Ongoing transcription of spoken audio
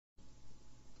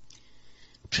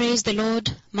Praise the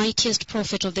Lord, mightiest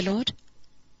prophet of the Lord.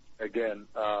 Again,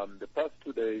 the past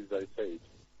 2 days, I said,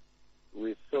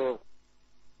 we saw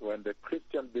when the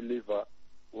Christian believer,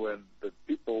 when the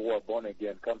people who are born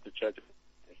again come to church,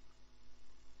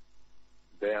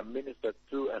 they are ministered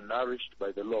to and nourished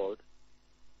by the Lord,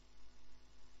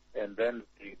 and then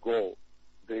they go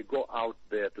out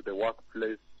there to the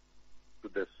workplace, to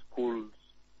the schools,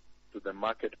 to the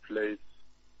marketplace,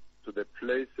 to the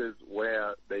places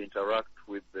where they interact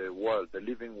with the world, the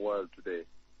living world today.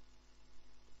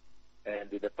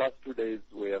 And in the past 2 days,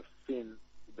 we have seen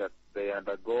that they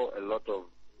undergo a lot of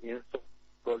insults,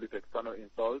 call it external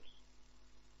insults.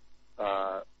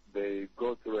 They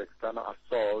go through external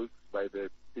assaults by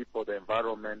the people, the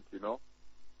environment,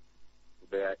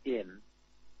 they are in.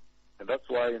 And that's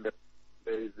why in the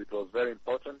days it was very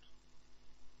important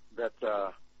that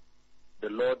the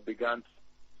Lord began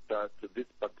to this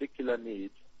particular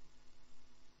need,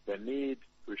 the need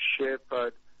to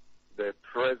shepherd the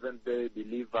present-day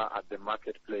believer at the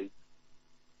marketplace,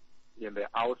 in the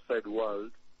outside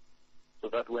world, so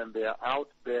that when they are out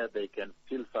there, they can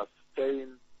still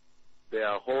sustain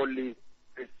their holy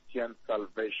Christian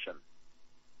salvation.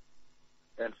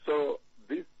 And so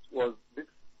this was this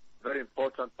very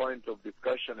important point of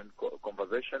discussion and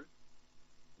conversation,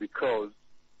 because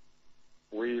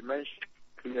we mentioned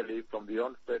clearly from the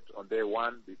onset on day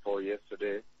one before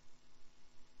yesterday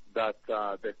that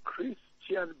the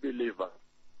Christian believer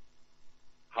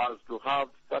has to have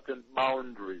certain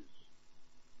boundaries.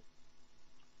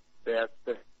 There are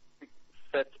specific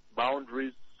set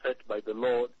boundaries set by the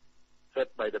Lord,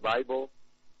 set by the Bible,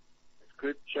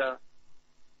 Scripture,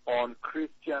 on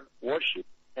Christian worship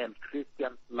and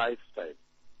Christian lifestyle.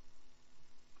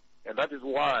 And that is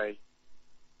why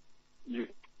you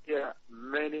hear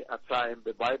many a time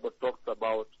the Bible talks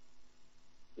about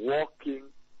walking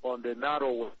on the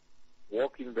narrow way,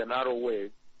 walking the narrow way,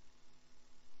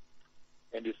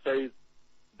 and it says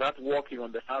that walking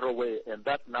on the narrow way and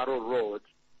that narrow road,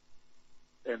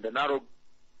 and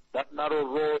that narrow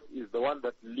road is the one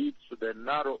that leads to the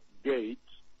narrow gate,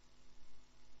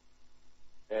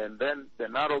 and then the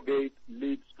narrow gate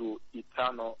leads to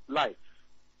eternal life.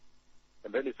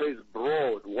 And then it says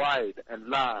broad, wide, and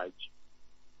large,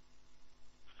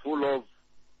 full of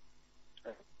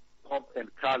pomp and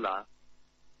color,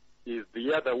 is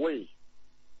the other way,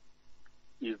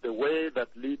 is the way that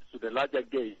leads to the larger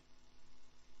gate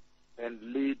and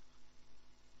leads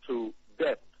to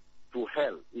death, to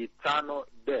hell, eternal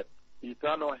death,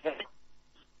 eternal hell,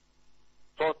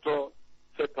 total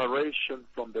separation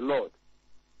from the Lord,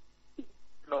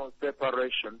 eternal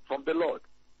separation from the Lord.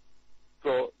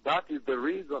 So that is the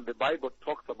reason the Bible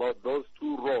talks about those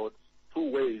two roads,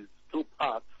 two ways, two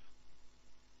paths,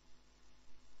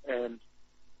 and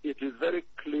it is very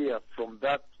clear from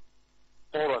that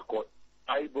oracle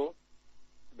Bible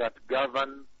that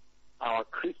governs our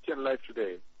Christian life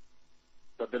today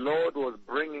that the Lord was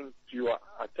bringing to your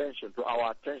attention, to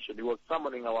our attention. He was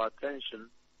summoning our attention.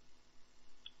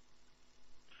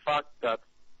 The fact that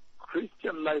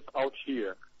Christian life out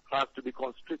here has to be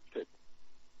constricted.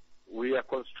 We are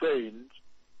constrained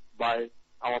by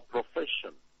our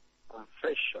profession,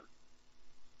 confession,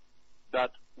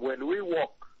 that when we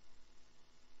walk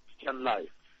Christian life,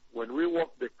 when we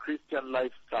walk the Christian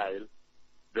lifestyle,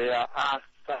 there are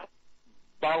some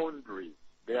boundaries,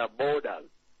 there are borders.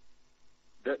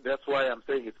 That's why I'm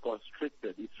saying it's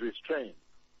constricted, it's restrained.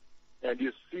 And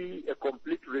you see a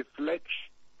complete reflection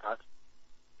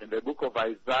in the book of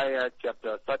Isaiah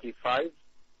chapter 35,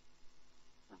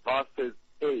 verses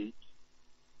 8,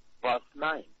 verse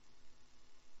 9.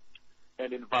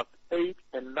 And in verse 8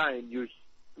 and 9, you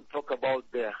talk about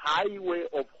the highway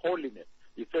of holiness.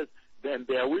 It says, then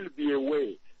there will be a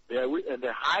way, and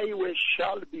the highway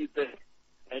shall be there,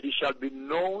 and it shall be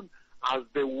known as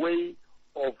the way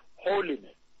of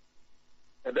holiness.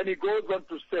 And then he goes on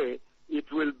to say,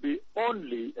 it will be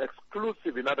only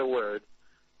exclusive, in other words,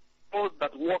 those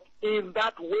that walk in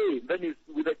that way, then it's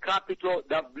with a capital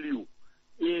W,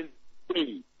 in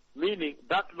A, meaning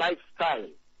that lifestyle,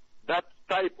 that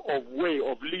type of way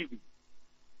of living.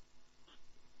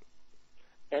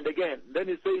 And again, then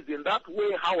he says, in that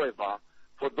way, however,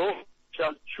 for those who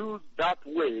shall choose that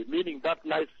way, meaning that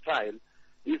lifestyle,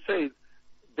 he says,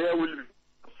 there will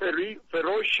be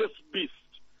ferocious beast.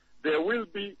 There will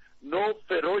be no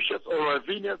ferocious or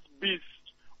ravenous beast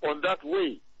on that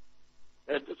way.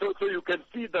 And so you can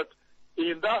see that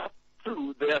in that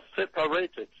too, they are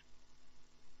separated.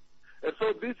 And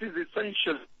so this is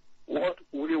essentially what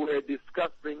we were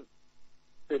discussing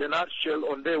in a nutshell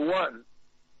on day one.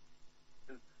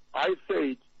 I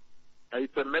said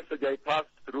It's a message I passed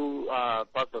through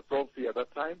Pastor Sophie at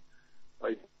that time.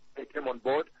 I came on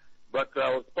board, but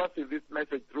I was passing this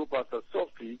message through Pastor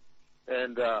Sophie,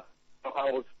 and I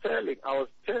was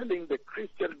telling the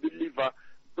Christian believer,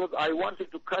 because I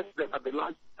wanted to catch them at the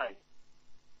lunchtime.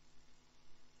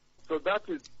 So that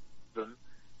is the reason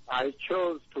I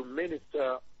chose to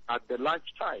minister at the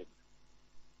lunchtime,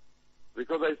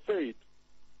 because I said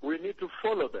we need to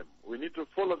follow them. We need to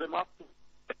follow them up.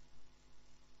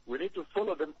 We need to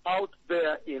follow them out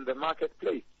there in the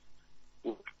marketplace.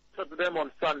 We talk to them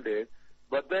on Sunday,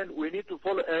 but then we need to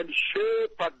follow and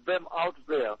shepherd them out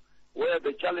there where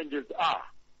the challenges are.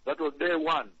 That was day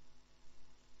one.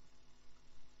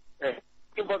 A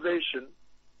conversation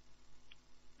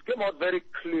came out very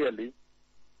clearly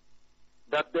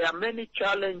that there are many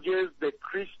challenges the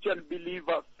Christian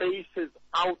believer faces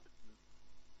out.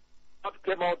 That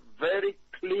came out very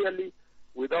clearly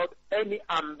without any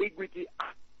ambiguity.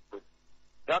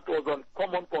 That was on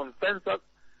common consensus,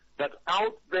 that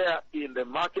out there in the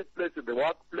marketplace, in the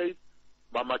workplace,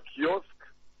 Mama Kiosk,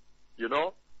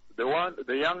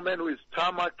 the young man who is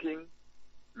tarmacking,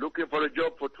 looking for a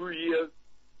job for 2 years,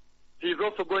 he's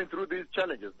also going through these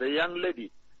challenges. The young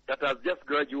lady that has just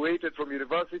graduated from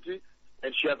university,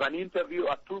 and she has an interview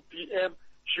at 2 p.m.,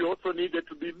 she also needed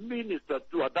to be ministered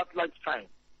to at that lunchtime.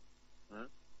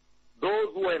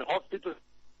 Those who are in hospitals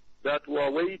that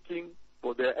were waiting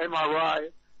for their MRI,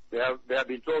 they have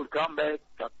been told, come back,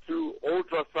 tattoo,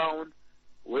 ultrasound,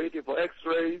 waiting for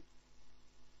x-rays,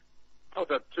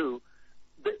 tattoo.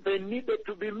 They needed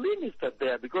to be ministered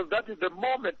there, because that is the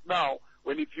moment now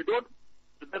when if you don't,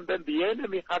 then the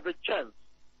enemy has a chance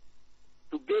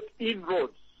to get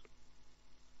inroads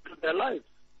to their lives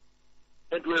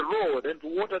and to erode and to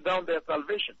water down their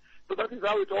salvation. So that is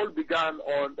how it all began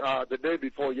on the day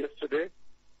before yesterday.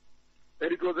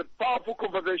 And it was a powerful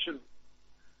conversation.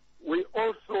 We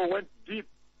also went deep.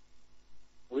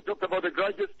 We talked about the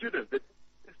graduate students,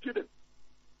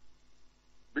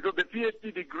 because the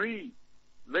PhD degree,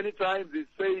 many times is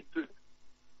said to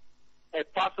a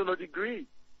personal degree.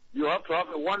 You have to have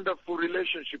a wonderful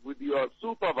relationship with your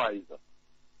supervisor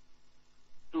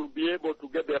to be able to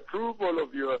get the approval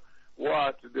of your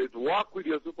work, to work with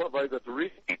your supervisor, to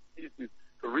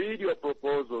read your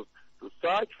proposals, to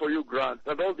search for your grants,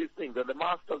 and all these things, and the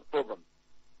master's program.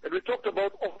 And we talked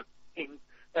about all things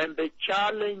and the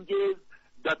challenges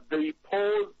that they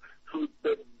pose to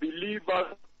the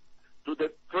believers, to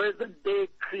the present-day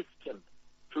Christian,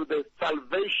 to the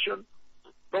salvation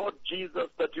of Lord Jesus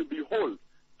that you behold.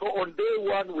 So on day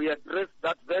one, we addressed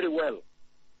that very well.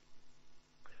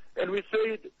 And we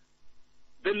said,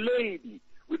 the lady,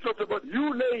 we talked about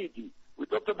you lady, we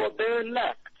talked about the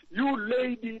elect, you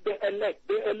lady, the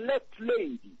elect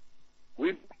lady.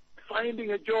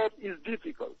 Finding a job is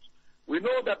difficult. We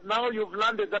know that now you've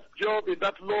landed that job in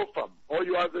that law firm, or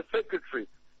you are the secretary,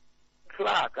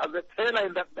 clerk, as a teller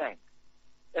in that bank.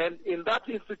 And in that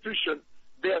institution,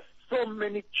 there are so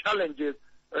many challenges,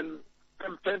 and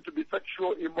tend to be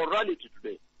sexual immorality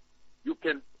today. You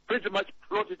can pretty much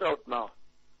plot it out now.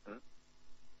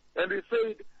 And we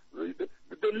said,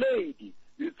 the lady,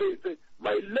 you say,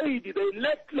 my lady, the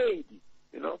elect lady,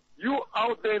 you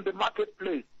out there in the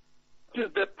marketplace, it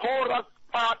is the porous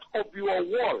part of your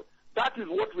wall. That is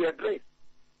what we address.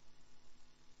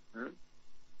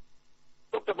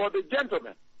 Talked about the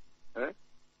gentleman.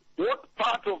 What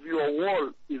part of your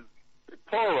wall is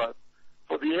porous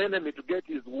for the enemy to get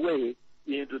his way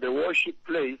into the worship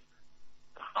place,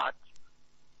 heart?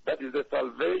 That is the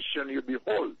salvation you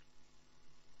behold.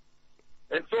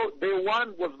 And so day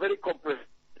one was very comprehensive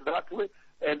that way,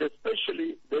 and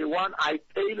especially day one, I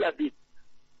tailored it.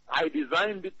 I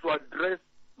designed it to address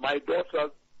my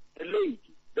daughters, the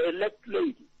lady, the elect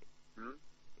lady.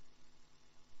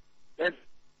 And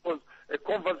it was a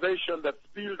conversation that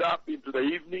spilled up into the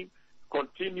evening,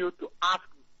 continued to ask,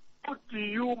 how do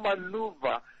you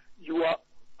maneuver your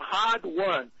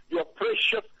hard-won, your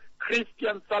precious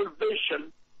Christian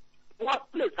salvation? What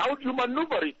place? How do you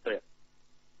maneuver it there?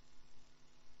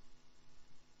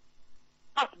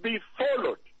 Must be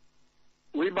followed.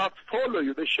 We must follow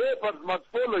you. The shepherds must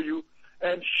follow you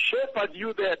and shepherd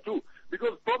you there too.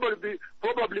 Because probably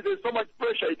there's so much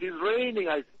pressure. It is raining,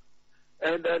 I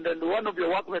think. And one of your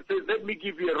workmen says, let me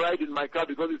give you a ride in my car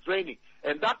because it's raining.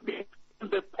 And that becomes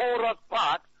the porous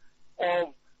part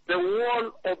of the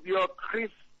wall of your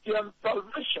Christian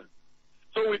salvation.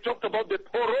 So we talked about the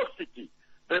porosity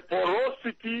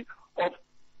of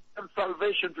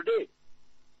salvation today.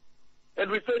 And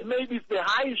we said maybe it's the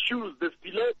high shoes, the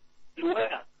stilettos you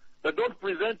wear that don't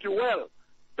present you well,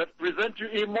 that present you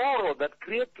immoral, that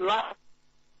create lust.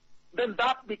 Then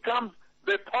that becomes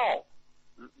the paw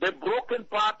the broken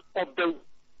part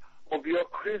of your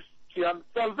Christian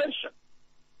salvation.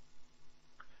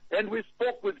 And we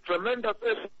spoke with tremendous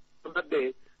effort on that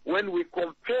day when we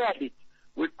compared it.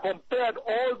 We compared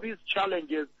all these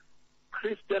challenges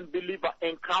Christian believer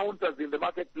encounters in the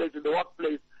marketplace, in the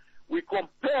workplace. We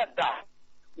compared that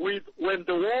with when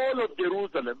the wall of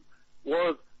Jerusalem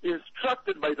was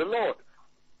instructed by the Lord,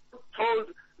 told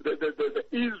the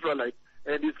Israelites,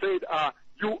 and he said,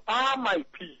 you are my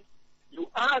peace. You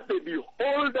are the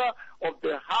beholder of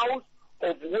the house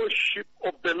of worship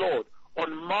of the Lord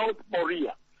on Mount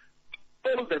Moriah.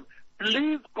 Tell them,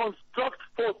 please construct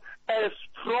forth a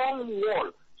strong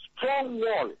wall,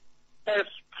 a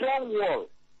strong wall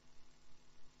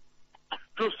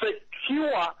to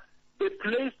secure the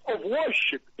place of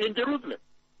worship in Jerusalem.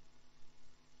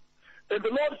 And the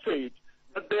Lord said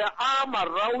that their arm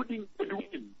surrounding the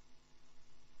wind.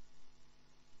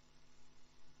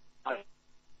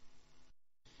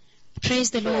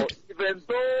 Praise the Lord. Even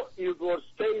though it was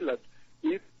tailored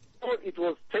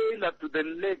to the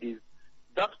ladies,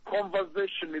 that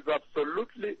conversation is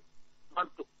absolutely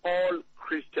to all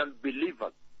Christian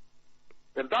believers.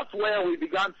 And that's where we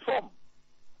began from.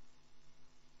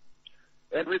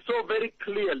 And we saw very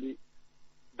clearly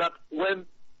that when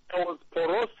there was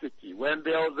porosity, when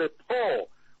there was a pore,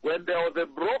 when there was a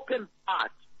broken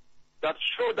part that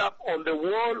showed up on the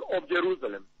wall of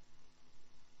Jerusalem,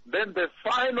 then the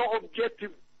final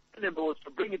objective was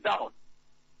to bring it down.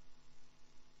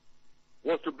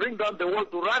 Was to bring down the wall,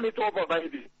 to run it over by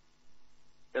this.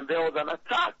 And there was an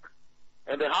attack,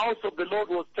 and the house of the Lord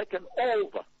was taken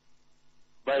over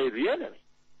by the enemy.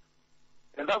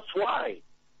 And that's why,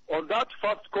 on that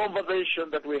first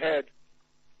conversation that we had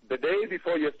the day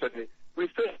before yesterday, we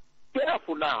said,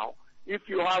 careful now if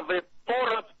you have a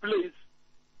porous place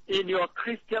in your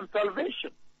Christian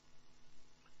salvation.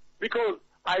 Because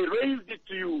I raised it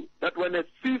to you that when a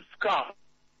thief comes,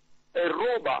 a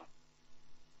robber,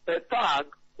 a thug,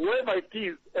 whoever it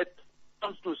is, it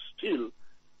comes to steal,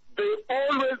 they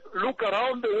always look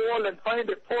around the wall and find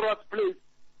a porous place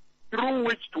through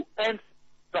which to enter,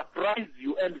 surprise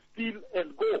you, and steal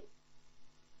and go.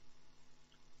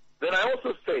 Then I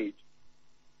also said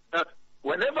that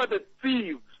whenever the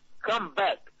thieves come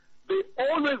back, they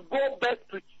always go back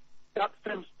to that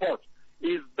same spot.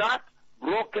 Is that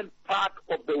broken part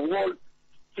of the wall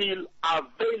still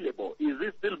available? Is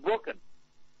it still broken?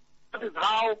 That is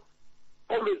how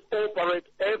always operate.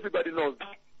 Everybody knows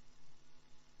that.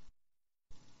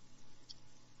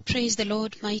 Praise the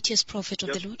Lord, mightiest prophet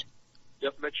of the Lord.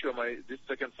 Just make sure this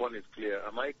second phone is clear.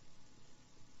 Am I?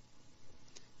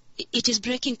 It is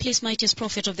breaking, please, mightiest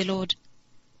prophet of the Lord.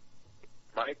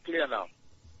 Am I clear now?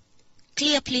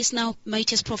 Clear, please, now,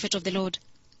 mightiest prophet of the Lord.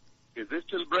 Is it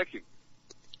still breaking?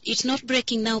 It's not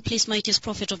breaking now, please, mightiest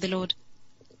prophet of the Lord.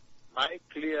 Am I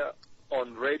clear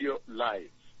on radio live?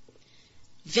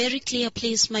 Very clear,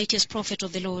 please, mightiest prophet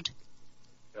of the Lord.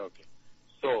 Okay.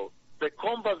 So, the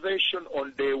conversation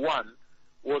on day one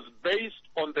was based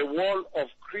on the wall of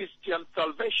Christian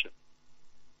salvation.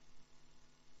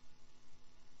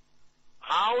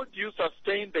 How do you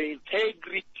sustain the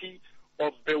integrity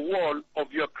of the wall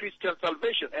of your Christian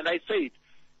salvation? And I said,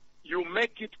 you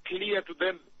make it clear to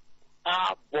them,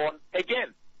 are born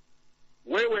again.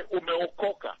 Wewe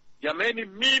umeokoka. Jameni,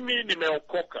 mimi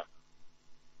nimeokoka.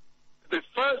 The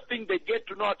first thing they get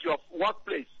to know at your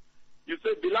workplace, you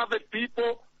say, beloved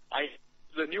people,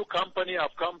 the new company,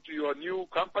 I've come to your new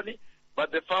company,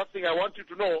 but the first thing I want you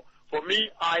to know, for me,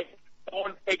 I am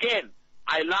born again.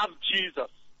 I love Jesus.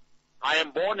 I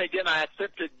am born again. I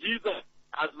accepted Jesus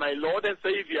as my Lord and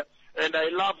Savior, and I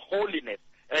love holiness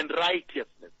and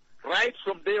righteousness right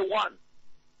from day one.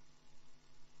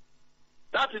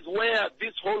 That is where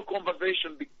this whole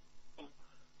conversation began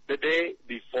the day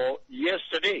before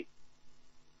yesterday.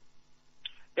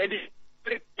 And it's a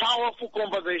very powerful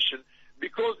conversation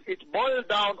because it boiled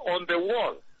down on the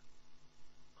wall.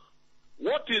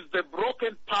 What is the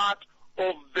broken part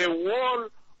of the wall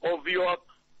of your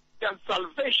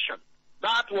salvation?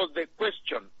 That was the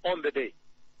question on the day.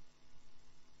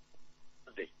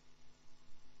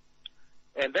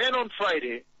 And then on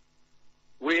Friday,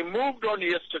 we moved on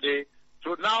yesterday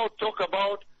to now talk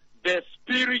about the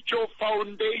spiritual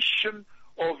foundation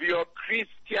of your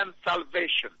Christian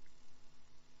salvation.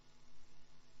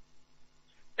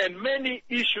 And many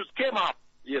issues came up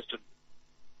yesterday.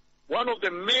 One of the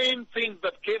main things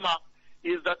that came up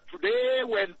is that today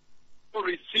when people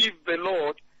receive the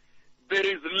Lord, there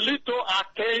is little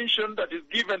attention that is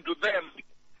given to them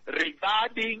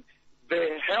regarding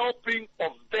the helping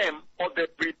of them or the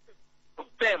preparing of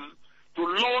them to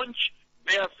launch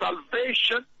their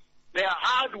salvation They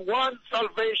had one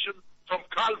salvation from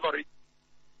Calvary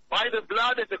by the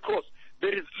blood at the cross.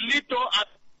 There is little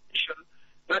attention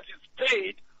that is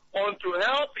paid onto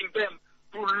helping them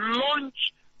to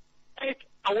launch it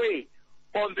away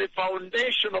on the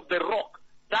foundation of the rock.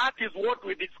 That is what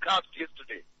we discussed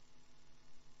yesterday.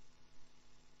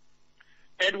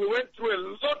 And we went through a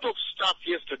lot of stuff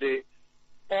yesterday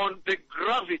on the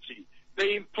gravity,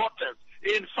 the importance.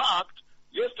 In fact,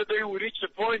 yesterday we reached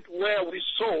a point where we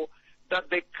saw that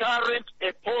the current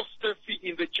apostasy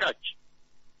in the church,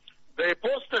 the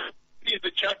apostasy in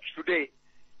the church today,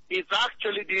 is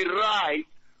actually derived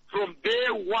from day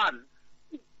one.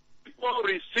 People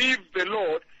received the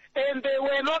Lord and they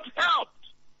were not helped.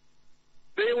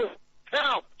 They were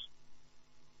helped.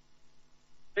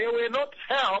 They were not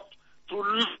helped to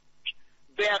launch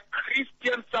their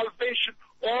Christian salvation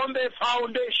on the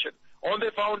foundation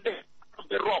of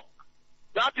the rock.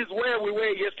 That is where we were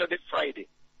yesterday, Friday.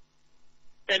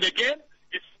 And again,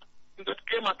 it's something that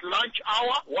came at lunch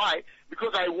hour. Why?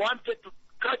 Because I wanted to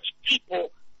catch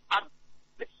people at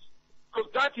this. Because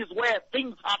that is where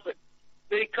things happen.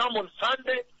 They come on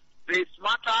Sunday, they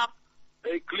smart up,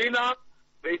 they clean up,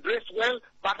 they dress well,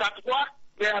 but at work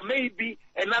there may be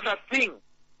another thing.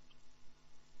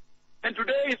 And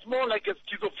today is more like a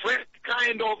schizophrenic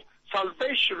kind of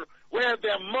salvation where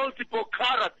there are multiple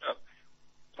characters.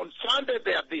 On Sunday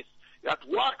they are this, at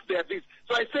work they are this.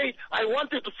 So I say I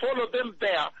wanted to follow them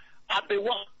there at the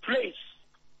workplace,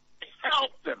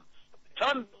 help them,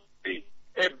 turn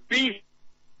a big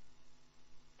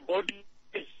body.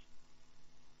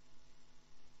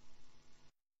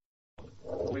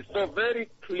 We saw very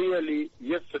clearly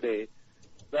yesterday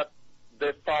that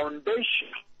the foundation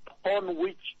upon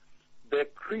which the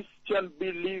Christian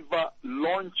believer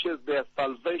launches their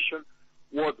salvation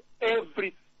was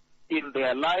everything in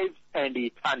their lives and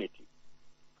eternity.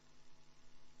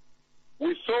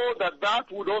 We saw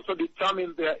that would also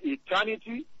determine their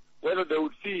eternity, whether they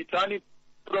would see eternity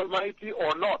Almighty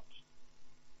or not.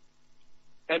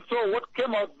 And so what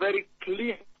came out very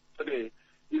clear today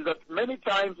is that many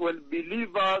times when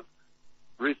believers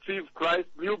receive Christ,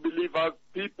 new believers,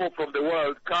 people from the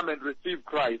world come and receive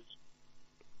Christ,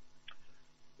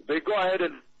 they go ahead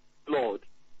and Lord.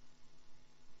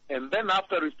 And then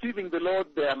after receiving the Lord,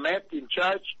 they are met in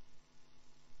church.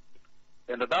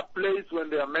 And at that place when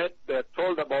they are met, they are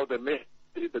told about the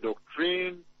mystery, the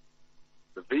doctrine,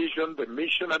 the vision, the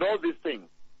mission, and all these things.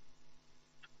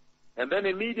 And then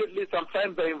immediately,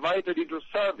 sometimes they're invited into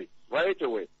service right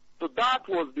away. So that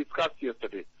was discussed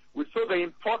yesterday. We saw the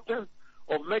importance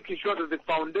of making sure that the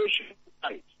foundation is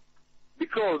right.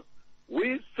 Because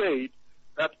we said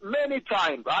that many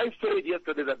times, I said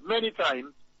yesterday that many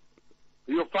times,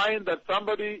 you find that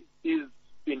somebody is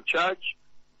in church,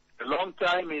 a long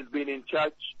time he's been in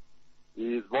church,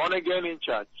 he is born again in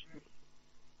church,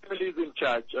 he is in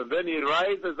church, and then he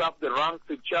rises up the ranks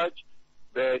in church,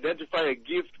 they identify a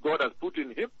gift God has put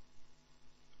in him,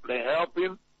 they help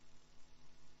him,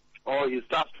 or he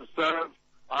starts to serve,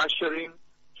 ushering,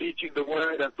 teaching the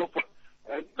word, and so forth.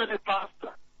 And even a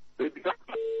pastor, they become.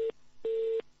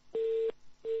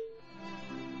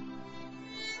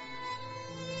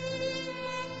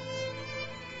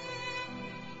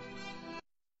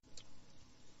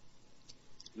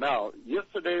 Now,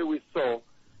 yesterday we saw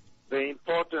the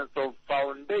importance of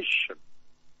foundation,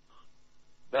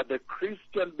 that the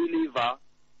Christian believer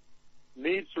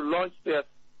needs to launch their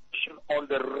on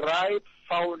the right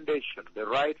foundation,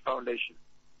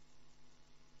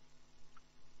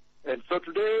 And so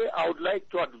today I would like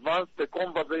to advance the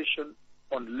conversation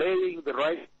on laying the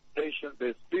right foundation,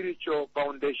 the spiritual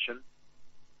foundation.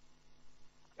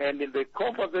 And in the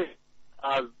conversation,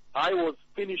 as I was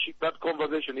finishing that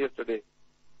conversation yesterday,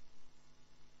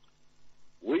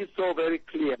 we saw very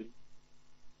clearly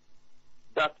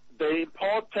that the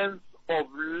importance of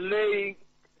laying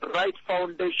the right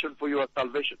foundation for your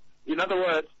salvation. In other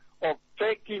words, of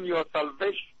taking your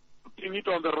salvation, putting it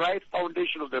on the right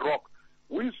foundation of the rock.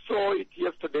 We saw it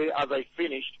yesterday as I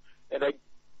finished, and I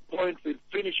points in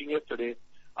finishing yesterday,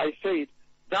 I said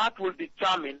that will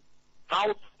determine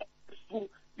how successful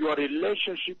your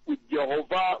relationship with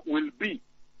Jehovah will be.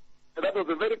 And that was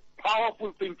a very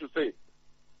powerful thing to say.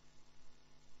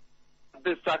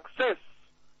 The success,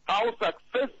 how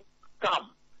success comes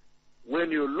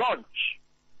when you launch,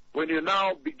 when you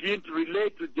now begin to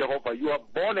relate with Jehovah. You are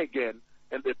born again,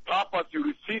 and the purpose you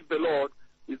receive the Lord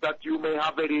is that you may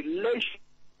have a relationship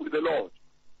with the Lord.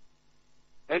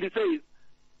 And he says,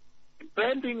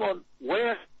 depending on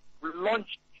where you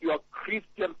launched your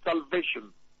Christian salvation,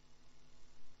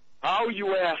 how you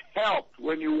were helped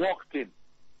when you walked in,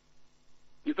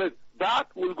 he says, that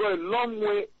will go a long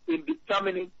way in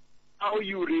determining how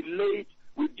you relate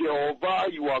with Jehovah,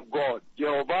 your God.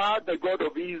 Jehovah, the God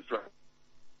of Israel.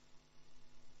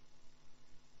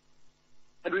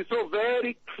 And we saw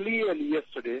very clearly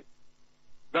yesterday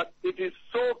that it is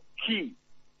so key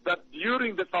that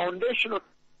during the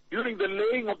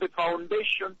laying of the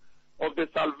foundation of the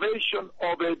salvation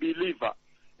of a believer,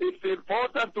 it's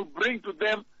important to bring to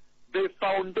them the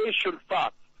foundation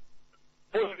first.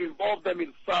 First involve them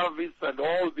in service and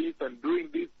all this and doing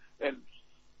this and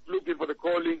looking for the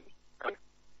calling.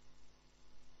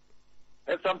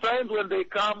 And sometimes when they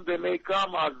come, they may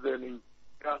come as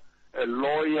a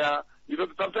lawyer. You know,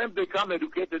 sometimes they come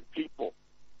educated people.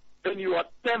 Then you are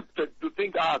tempted to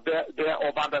think, they're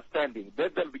of understanding.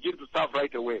 Let them begin to serve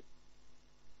right away.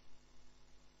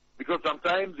 Because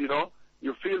sometimes, you know,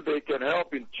 you feel they can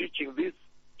help in teaching this,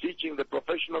 teaching the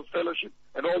professional fellowship,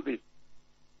 and all this.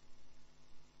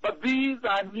 But these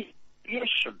are new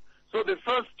creation. So the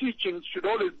first teaching should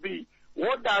always be,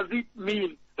 what does it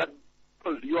mean that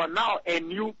you are now a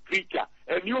new creature,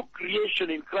 a new creation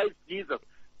in Christ Jesus?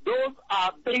 Those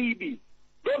are babies.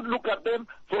 Don't look at them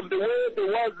from the way the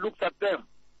world looks at them.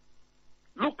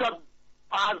 Look at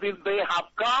as if they have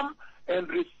come and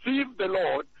received the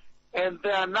Lord, and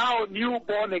they are now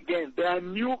newborn again. They are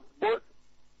new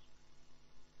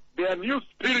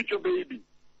spiritual babies.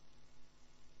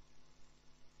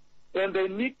 And they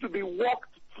need to be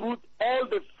walked through all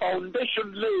the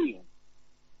foundation laying.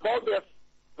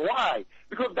 Why?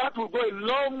 Because that will go a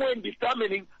long way in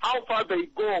determining how far they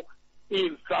go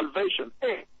in salvation.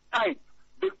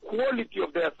 The quality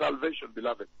of their salvation,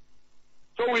 beloved.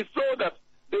 So we saw that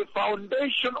the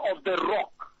foundation of the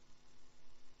rock.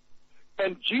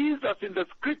 And Jesus in the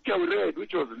scripture we read,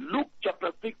 which was Luke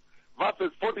chapter 6,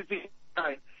 verses 46 to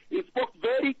 9, he spoke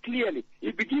very clearly.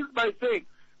 He begins by saying,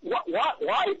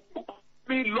 why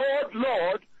me, Lord,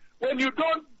 Lord, when you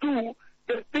don't do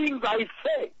the things I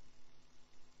say?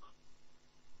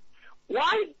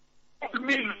 Why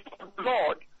me,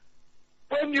 Lord,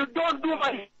 when you don't do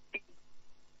my...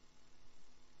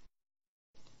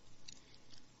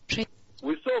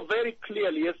 We saw very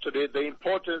clearly yesterday the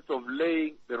importance of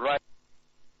laying the right.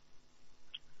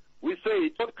 We say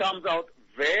it comes out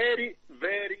very,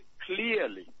 very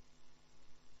clearly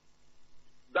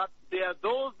that there are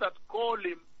those that call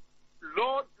him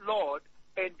Lord, Lord,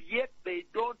 and yet they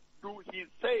don't do his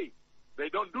saying. They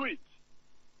don't do it.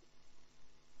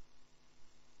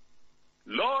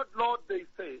 Lord, Lord, they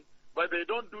say, but they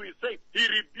don't do his saying. He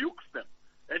rebukes them,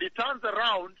 and he turns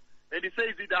around and he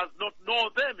says he does not know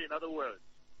them, in other words.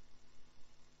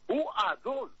 Who are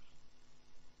those?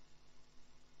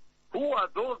 Who are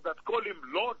those that call him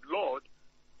Lord, Lord,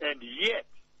 and yet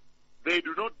they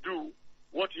do not do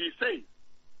what he says?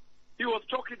 He was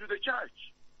talking to the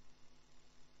church.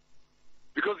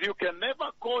 Because you can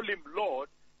never call him Lord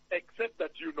except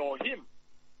that you know him.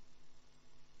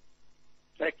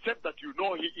 Except that you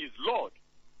know he is Lord.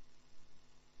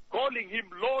 Calling him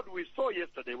Lord, we saw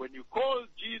yesterday, when you call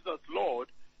Jesus Lord,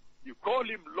 you call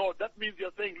him Lord, that means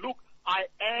you're saying, look, I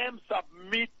am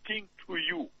submitting to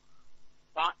you.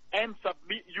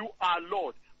 You are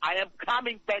Lord. I am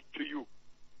coming back to you.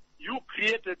 You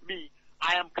created me.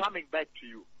 I am coming back to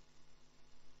you.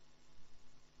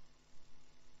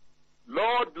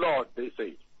 Lord, Lord, they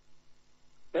say.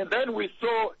 And then we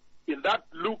saw in that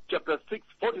Luke chapter 6,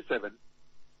 47,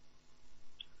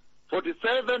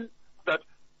 that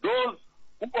those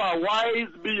who are wise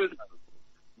builders,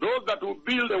 those that will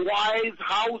build a wise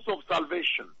house of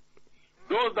salvation,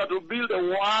 those that will build a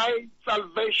wise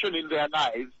salvation in their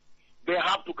lives, they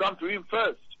have to come to him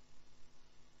first.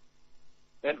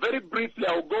 And very briefly,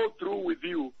 I'll go through with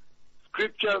you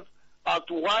scriptures as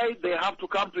to why they have to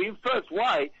come to him first.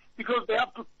 Why? Because they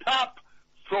have to tap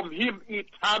from him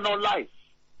eternal life.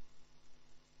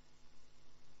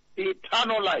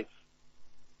 Eternal life.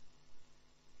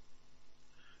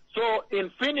 So in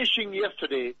finishing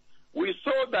yesterday, we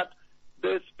saw that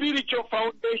the spiritual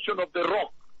foundation of the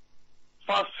rock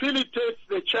facilitates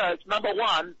the church, number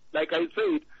one, like I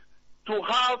said, to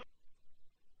have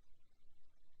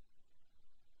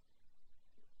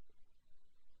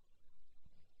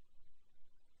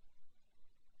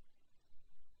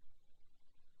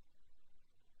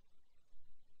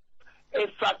a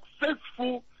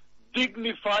successful,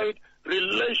 dignified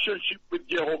relationship with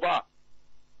Jehovah.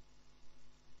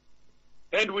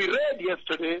 And we read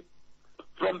yesterday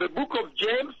from the book of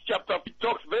James chapter, it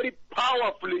talks very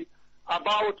powerfully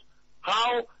about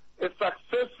how a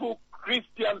successful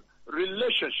Christian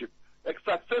relationship, a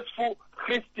successful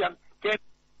Christian can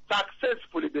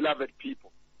successfully, beloved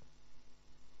people.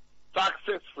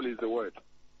 Successful is the word.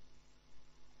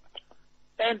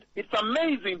 And it's amazing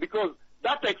amazing because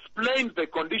that explains the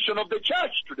condition of the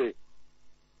church today.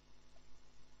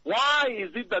 Why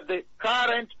is it that the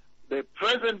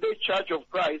present-day Church of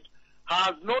Christ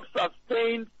has not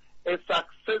sustained a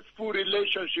successful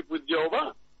relationship with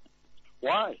Jehovah?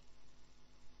 Why?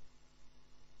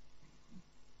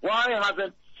 Why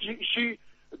hasn't she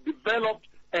developed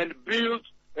and built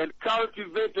and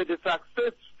cultivated a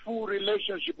successful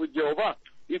relationship with Jehovah?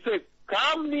 He says,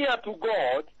 come near to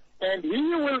God, and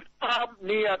He will come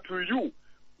near to you.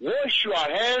 Wash your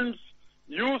hands,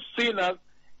 you sinners,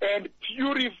 and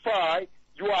purify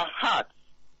your hearts,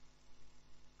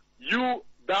 you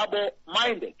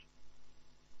double-minded.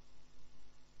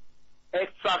 A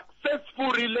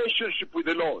successful relationship with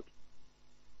the Lord.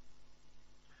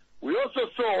 We also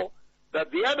saw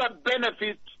that the other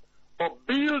benefit of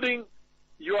building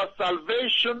your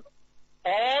salvation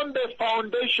on the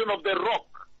foundation of the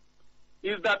rock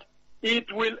is that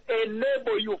it will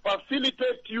enable you,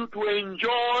 facilitate you to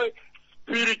enjoy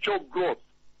spiritual growth.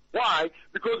 Why?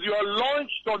 Because you are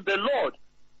launched on the Lord.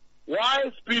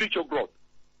 Why spiritual growth?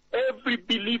 Every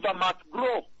believer must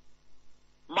grow.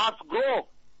 Must grow.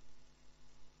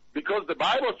 Because the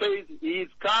Bible says He is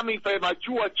coming for a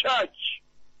mature church,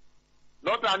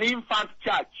 not an infant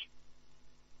church.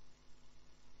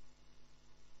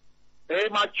 A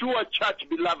mature church,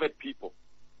 beloved people.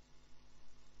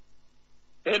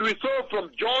 And we saw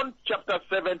from John chapter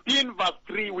 17 verse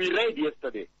 3 we read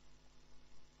yesterday.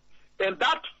 And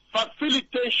that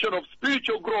facilitation of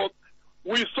spiritual growth,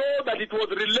 we saw that it was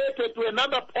related to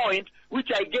another point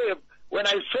which I gave when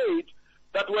I said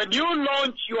that when you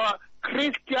launch your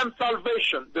Christian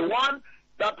salvation, the one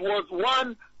that was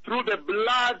won through the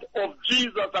blood of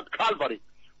Jesus at Calvary,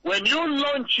 when you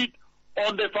launch it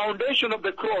on the foundation of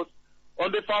the cross,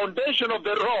 on the foundation of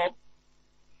the rock,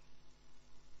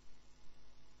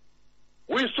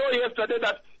 we saw yesterday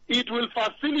that it will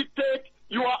facilitate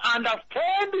your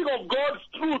understanding of God's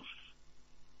truths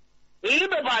in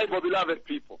the Bible, beloved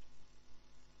people.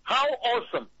 How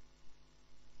awesome.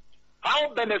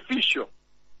 How beneficial.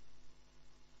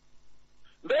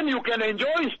 Then you can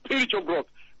enjoy spiritual growth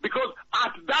because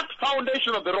at that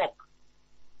foundation of the rock,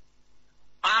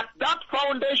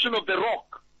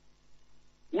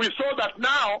 we saw that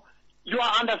now your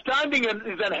understanding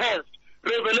is enhanced.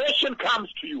 Revelation comes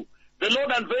to you. The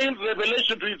Lord unveils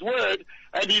revelation to His word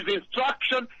and His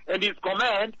instruction and His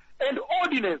command and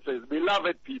ordinances,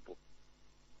 beloved people.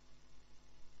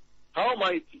 How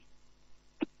mighty.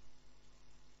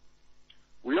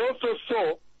 We also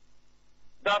saw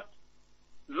that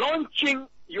launching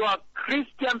your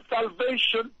Christian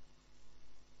salvation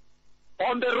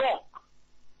on the rock,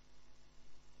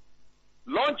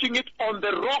 launching it on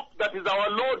the rock that is our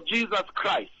Lord Jesus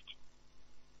Christ,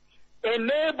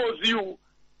 enables you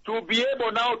to be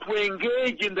able now to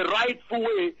engage in the rightful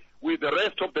way with the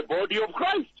rest of the body of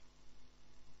Christ.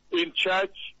 In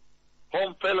church,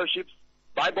 home fellowships,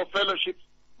 Bible fellowships,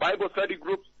 Bible study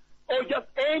groups, or just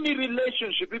any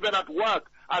relationship, even at work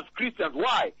as Christians.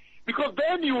 Why? Because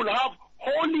then you will have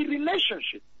holy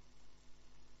relationship.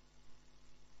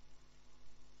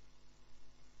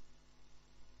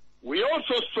 We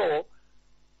also saw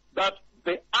that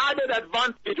the added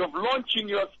advantage of launching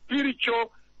your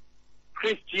spiritual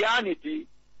Christianity,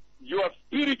 your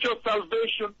spiritual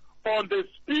salvation on the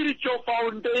spiritual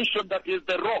foundation that is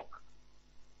the rock,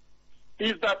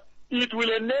 is that it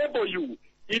will enable you,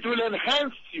 it will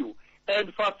enhance you,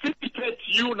 and facilitate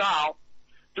you now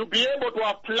to be able to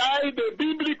apply the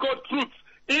biblical truths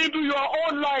into your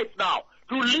own life now,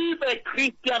 to live a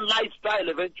Christian lifestyle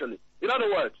eventually. In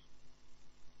other words,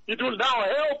 it will now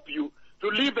help you to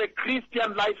live a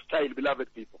Christian lifestyle,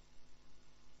 beloved people.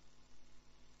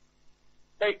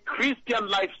 A Christian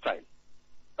lifestyle.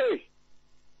 Hey,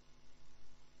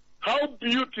 how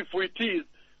beautiful it is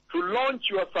to launch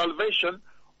your salvation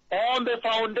on the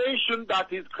foundation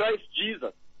that is Christ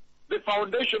Jesus, the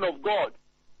foundation of God.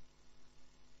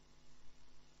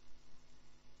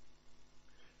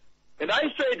 And I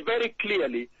said very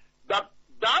clearly that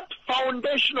that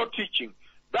foundational teaching,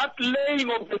 that laying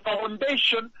of the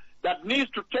foundation that needs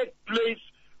to take place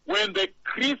when the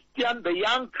Christian, the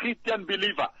young Christian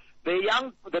believer,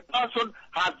 the person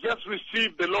has just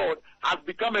received the Lord, has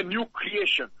become a new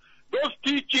creation. Those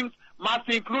teachings must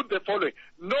include the following: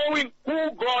 knowing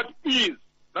who God is,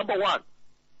 number one.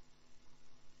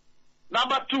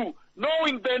 Number two,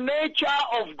 knowing the nature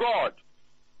of God.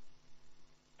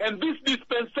 And this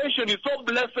dispensation is so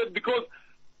blessed because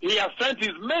He has sent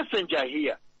His messenger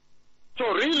here. So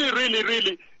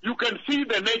really, you can see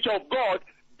the nature of God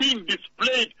being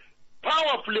displayed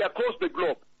powerfully across the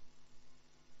globe.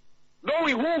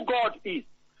 Knowing who God is.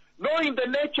 knowing the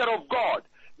nature of God,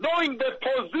 knowing the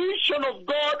position of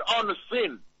God on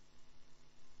sin,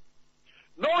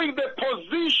 knowing the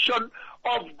position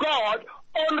of God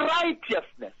on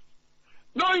righteousness,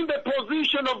 knowing the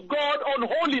position of God on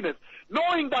holiness,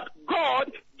 knowing that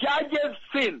God judges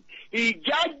sin. He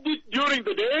judged it during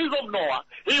the days of Noah.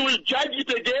 He will judge it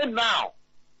again now.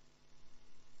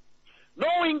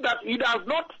 Knowing that he does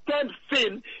not stand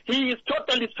sin, he is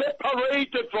totally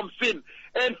separated from sin.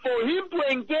 And for him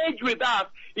to engage with us,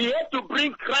 he had to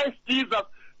bring Christ Jesus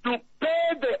to pay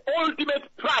the ultimate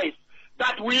price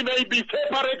that we may be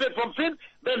separated from sin.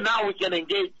 Then now we can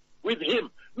engage with him.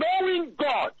 Knowing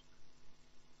God.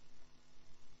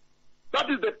 That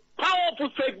is the powerful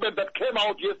segment that came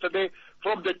out yesterday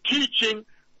from the teaching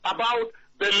about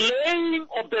the laying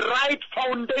of the right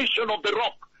foundation of the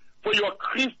rock for your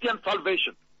Christian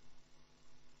salvation.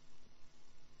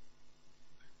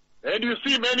 And you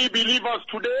see many believers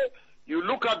today, you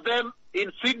look at them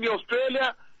in Sydney,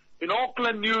 Australia, in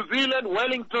Auckland, New Zealand,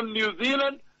 Wellington, New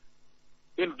Zealand,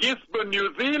 in Gisborne,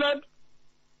 New Zealand,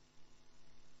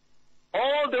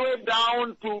 all the way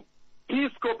down to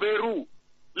Pisco, Peru,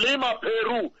 Lima,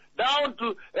 Peru, down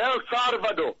to El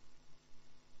Salvador,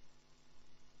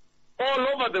 all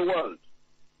over the world,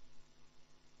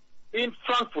 in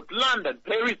Frankfurt, London,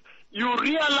 Paris, you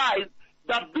realize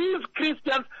that these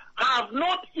Christians have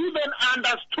not even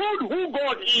understood who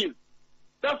God is.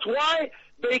 That's why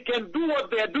they can do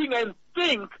what they are doing and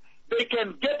think they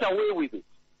can get away with it.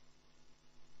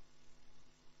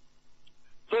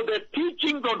 So the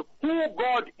teachings on who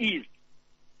God is,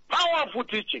 powerful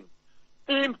teaching,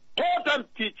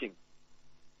 important teaching.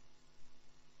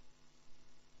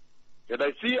 And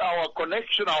I see our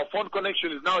connection, our phone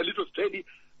connection is now a little steady.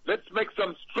 Let's make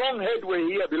some strong headway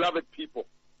here, beloved people.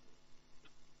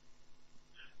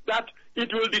 That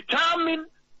it will determine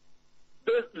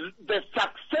the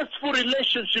successful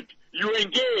relationship you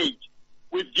engage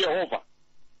with Jehovah.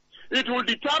 It will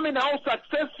determine how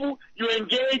successful you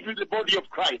engage with the body of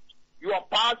Christ, your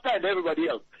pastor and everybody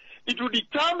else. It will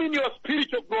determine your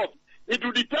spiritual growth. It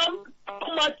will determine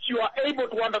how much you are able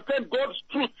to understand God's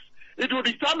truths. It will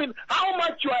determine how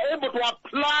much you are able to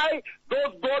apply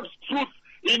those God's truths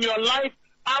in your life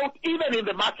out, even in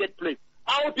the marketplace,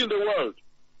 out in the world.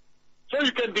 So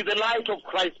you can be the light of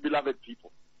Christ, beloved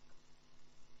people.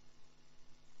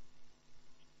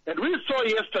 And we saw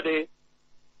yesterday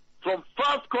from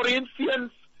 1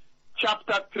 Corinthians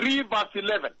chapter 3 verse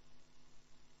 11,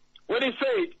 when he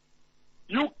said,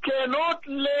 you cannot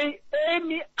lay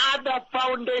any other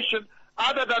foundation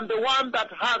other than the one that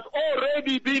has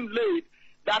already been laid,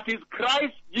 that is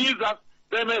Christ Jesus,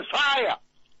 the Messiah.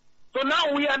 So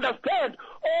now we understand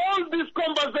all this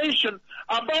conversation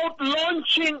about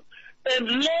launching and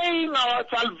laying our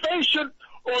salvation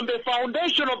on the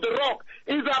foundation of the rock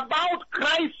is about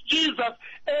Christ Jesus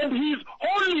and his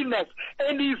holiness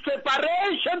and his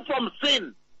separation from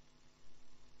sin.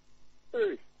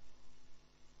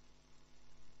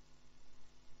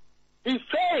 He's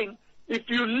saying, if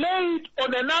you lay it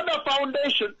on another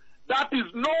foundation, that is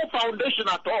no foundation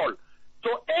at all.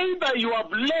 So either you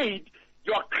have laid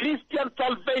your Christian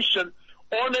salvation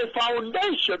on a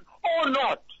foundation or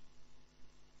not.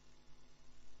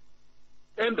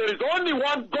 And there is only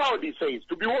one God, he says,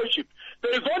 to be worshipped.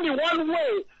 There is only one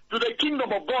way to the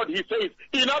kingdom of God, he says.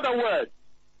 In other words,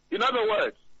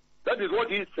 that is what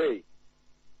he's saying.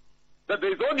 That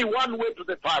there is only one way to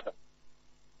the Father.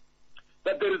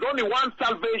 That there is only one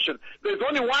salvation. There is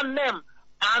only one name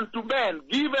unto men,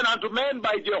 given unto men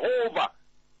by Jehovah.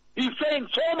 He's saying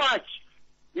so much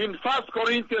in 1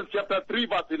 Corinthians chapter 3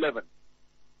 verse 11.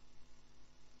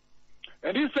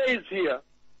 And he says here,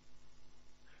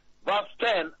 verse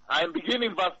 10, I am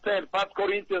beginning verse 10, 1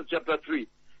 Corinthians chapter 3.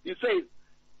 He says,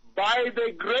 by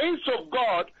the grace of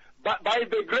God, by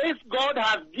the grace God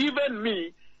has given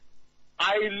me,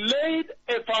 I laid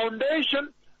a foundation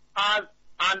as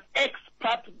an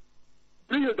expert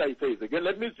builder, he says again.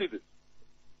 Let me see this.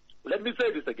 Let me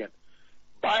say this again.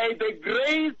 By the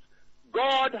grace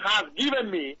God has given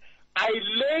me, I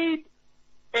laid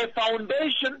a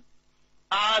foundation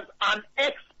as an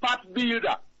expert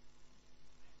builder.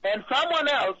 And someone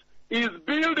else is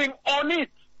building on it.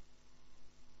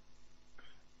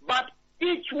 But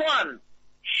each one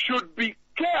should be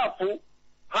careful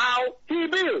how he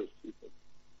builds.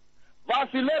 Verse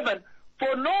 11,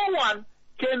 for no one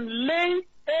can lay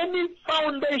any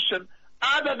foundation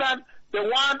other than the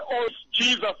one of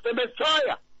Jesus, the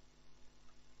Messiah.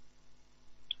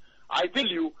 I tell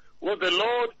you what the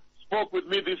Lord spoke with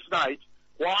me this night,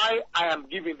 why I am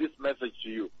giving this message to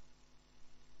you.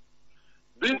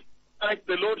 This night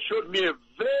the Lord showed me a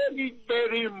very,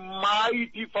 very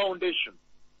mighty foundation.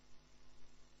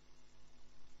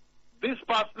 This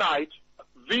past night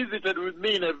visited with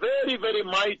me in a very, very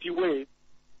mighty way.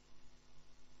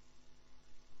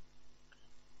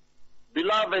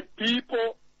 Beloved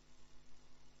people,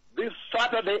 this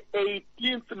Saturday,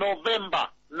 18th November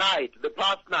night, the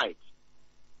past night,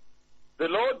 the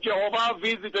Lord Jehovah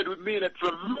visited with me in a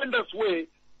tremendous way,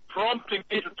 prompting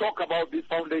me to talk about this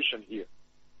foundation here.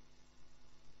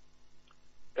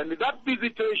 And in that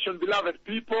visitation, beloved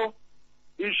people,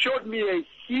 He showed me a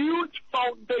huge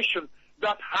foundation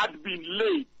that had been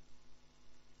laid.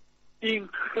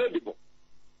 Incredible.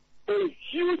 A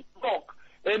huge rock.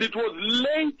 And it was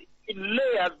laid in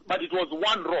layers, but it was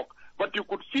one rock. But you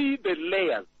could see the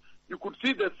layers. You could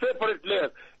see the separate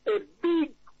layers. A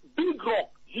big, big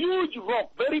rock. Huge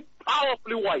rock. Very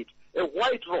powerfully white. A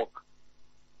white rock.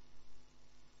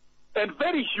 And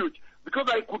very huge. Because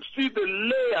I could see the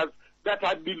layers that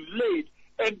had been laid.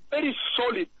 And very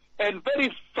solid. And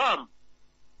very firm.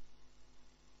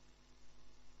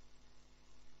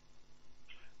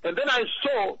 And then I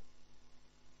saw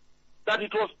that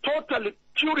it was totally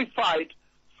purified,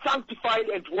 sanctified,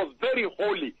 and it was very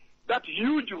holy. That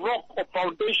huge rock of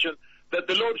foundation that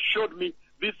the Lord showed me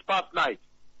this past night.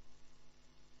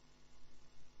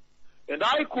 And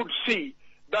I could see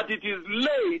that it is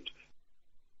laid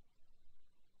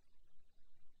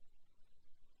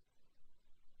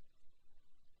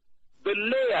the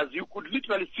layers. You could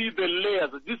literally see the layers.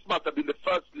 This must have been the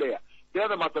first layer. The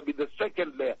other must have been the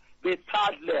second layer, the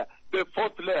third layer, the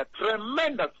fourth layer.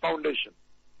 Tremendous foundation.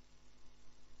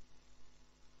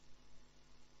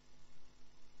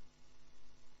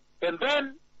 And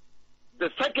then the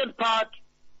second part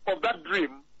of that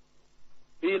dream,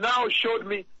 He now showed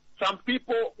me some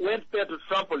people went there to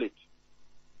trample it.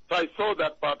 So I saw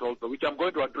that part also, which I'm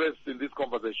going to address in this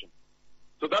conversation.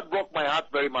 So that broke my heart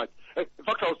very much. In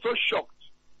fact, I was so shocked.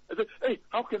 I said, hey,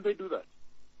 how can they do that?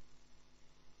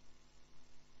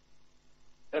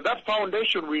 And that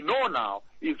foundation we know now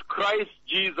is Christ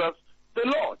Jesus the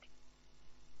Lord.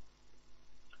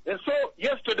 And so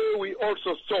yesterday we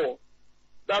also saw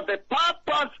that the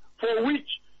purpose for which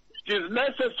it is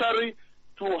necessary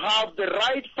to have the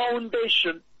right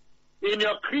foundation in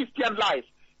your Christian life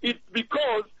is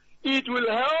because it will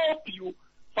help you,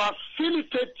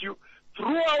 facilitate you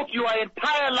throughout your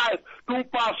entire life to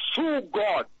pursue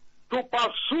God, to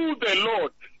pursue the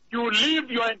Lord. You live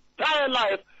your entire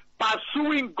life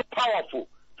pursuing God, powerful,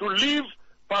 to live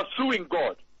pursuing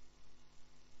God.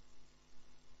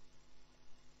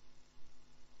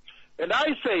 And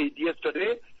I said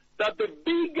yesterday that the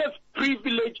biggest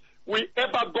privilege we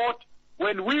ever got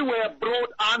when we were brought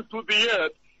unto the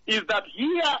earth is that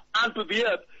here unto the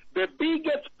earth, the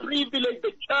biggest privilege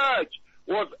the church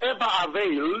was ever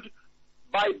availed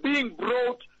by being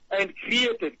brought and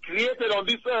created on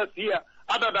this earth here,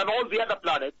 other than all the other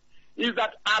planets, is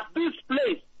that at this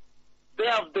place, they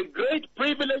have the great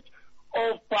privilege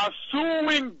of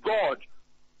pursuing God,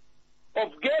 of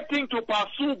getting to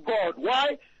pursue God.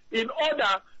 Why? In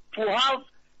order to have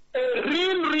a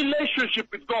real relationship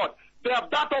with God. They have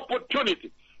that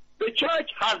opportunity. The church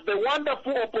has the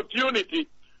wonderful opportunity,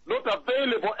 not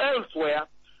available elsewhere,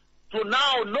 to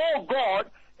now know God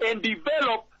and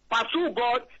develop, pursue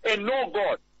God and know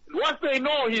God. Once they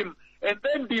know Him and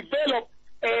then develop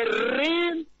a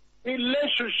real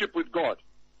relationship with God,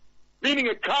 meaning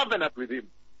a covenant with Him.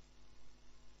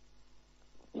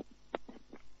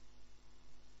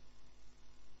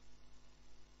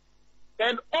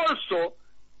 And also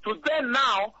to then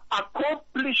now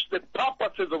accomplish the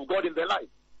purposes of God in their life.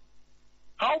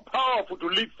 How powerful to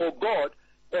live for God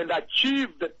and achieve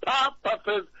the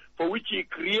purposes for which He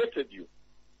created you.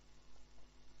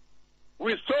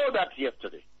 We saw that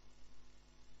yesterday.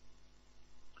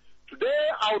 Today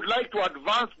I would like to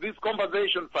advance this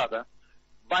conversation further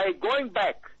by going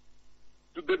back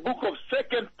to the book of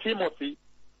 2 Timothy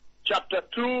chapter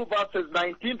 2 verses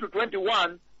 19 to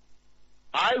 21.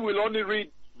 I will only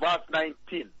read verse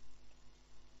 19.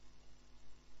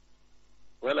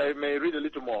 Well, I may read a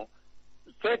little more.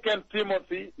 2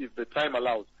 Timothy, if the time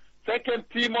allows. 2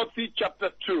 Timothy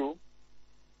chapter 2,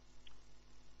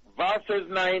 verses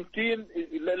 19.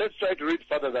 Let's try to read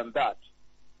further than that.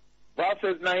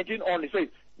 Verses 19 only says,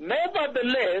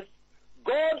 nevertheless,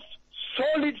 God's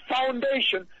solid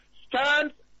foundation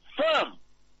stands firm,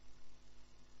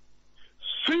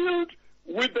 sealed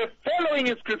with the following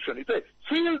inscription. It says,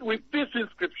 sealed with this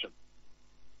inscription.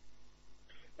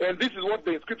 And this is what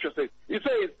the inscription says. It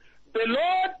says, the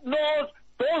Lord knows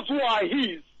those who are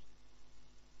His,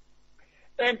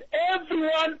 and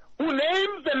everyone who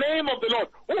names the name of the Lord,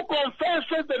 who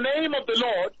confesses the name of the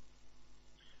Lord,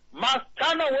 must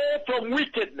turn away from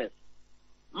wickedness,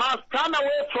 must turn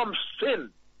away from sin,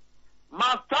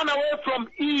 must turn away from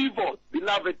evil,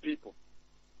 beloved people.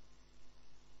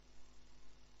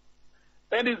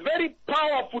 And it's very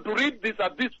powerful to read this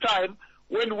at this time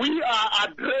when we are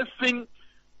addressing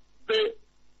the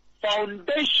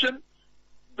foundation,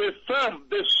 the firm,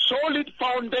 the solid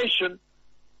foundation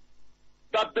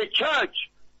that the church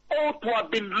ought to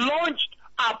have been launched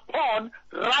upon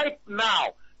right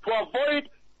now to avoid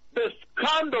the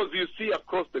scandals you see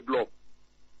across the globe.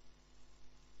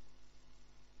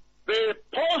 The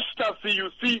apostasy you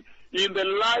see in the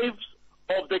lives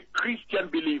of the Christian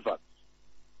believers.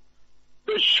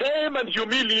 The shame and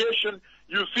humiliation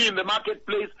you see in the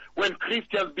marketplace when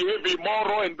Christians behave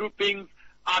immoral and do things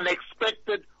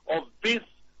unexpected of this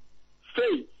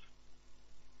faith.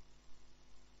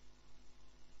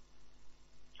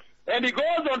 And he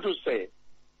goes on to say,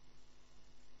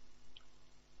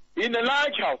 in a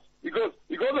large house, he goes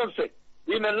on to say,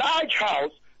 in a large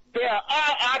house there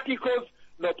are articles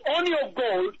not only of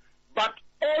gold, but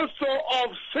also of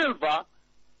silver,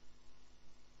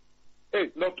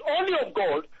 not only of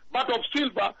gold, but of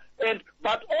silver,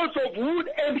 but also of wood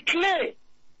and clay.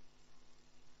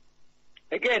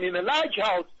 Again, in a large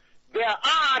house, there are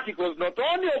articles not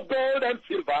only of gold and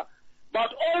silver,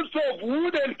 but also of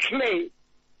wood and clay.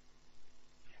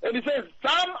 And he says,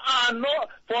 some are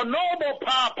for noble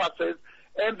purposes,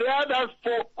 and the others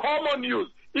for common use,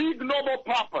 ignoble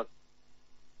purpose.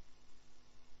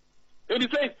 And he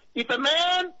says, if a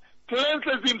man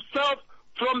cleanses himself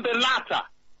from the latter,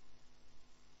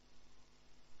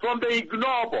 from the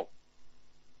ignoble,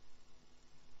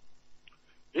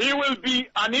 he will be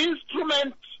an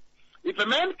instrument. If a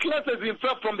man cleanses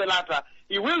himself from the latter,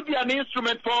 he will be an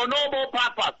instrument for a noble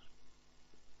purpose,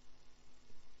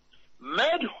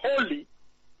 made holy,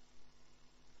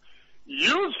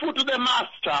 useful to the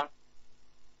master,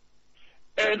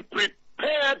 and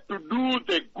prepared to do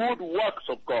the good works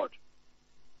of God.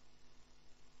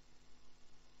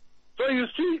 So you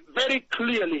see very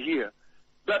clearly here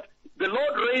that the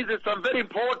Lord raises some very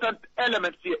important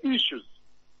elements here, issues.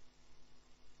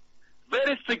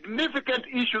 Very significant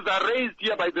issues are raised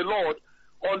here by the Lord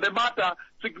on the matter,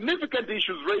 significant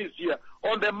issues raised here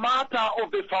on the matter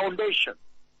of the foundation.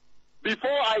 Before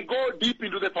I go deep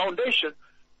into the foundation,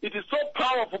 it is so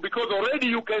powerful because already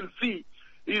you can see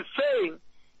he's saying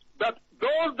that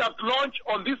those that launch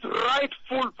on this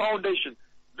rightful foundation,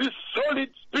 this solid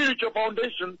spiritual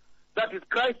foundation that is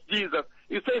Christ Jesus,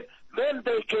 he says, then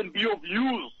they can be of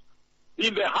use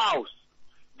in the house.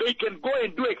 They can go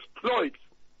and do exploits.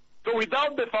 So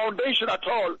without the foundation at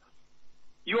all,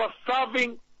 you are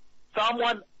serving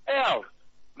someone else,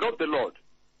 not the Lord.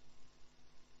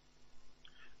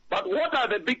 But what are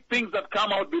the big things that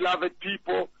come out, beloved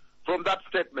people, from that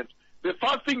statement? The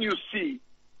first thing you see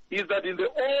is that in the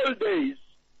old days,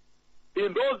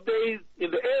 in those days,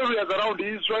 in the areas around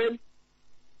Israel,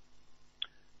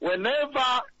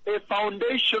 whenever a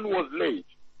foundation was laid,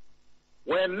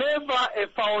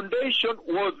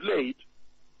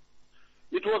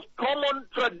 it was common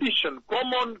tradition,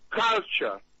 common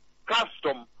culture,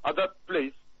 custom at that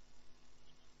place,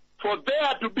 for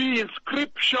there to be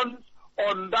inscriptions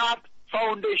on that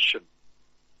foundation.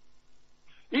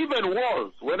 Even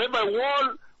walls, whenever a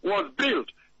wall was built,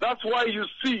 that's why you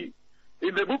see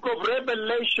in the book of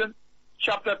Revelation,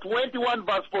 chapter 21,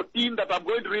 verse 14, that I'm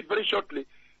going to read very shortly,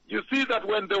 you see that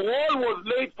when the wall was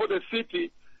laid for the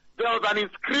city, there was an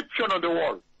inscription on the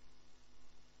wall.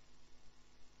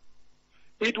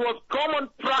 It was common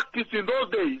practice in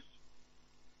those days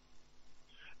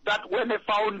that when a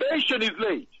foundation is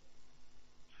laid,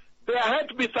 there had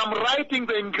to be some writings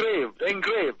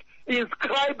engraved,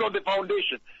 inscribed on the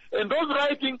foundation. And those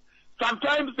writings,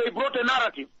 sometimes they brought a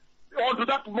narrative onto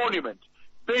that monument.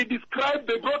 They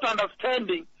brought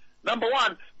understanding. Number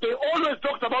one, they always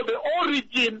talked about the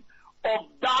origin of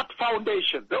that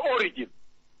foundation, the origin.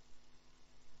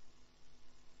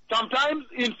 Sometimes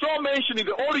in so mentioning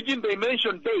the origin, they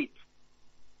mention date.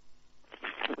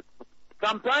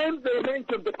 Sometimes they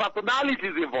mention the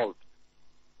personalities involved.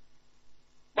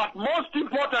 But most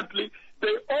importantly,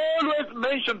 they always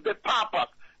mention the purpose,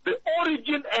 the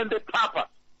origin and the purpose.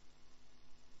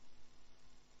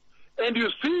 And you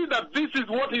see that this is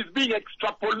what is being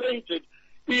extrapolated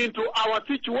into our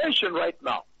situation right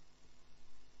now.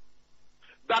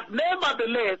 That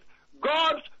nevertheless,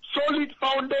 God's solid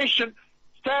foundation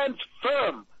stands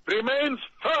firm, remains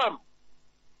firm,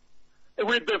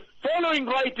 with the following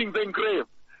writings engraved,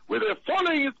 with the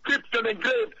following inscription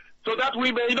engraved, so that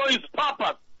we may know his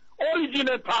purpose, origin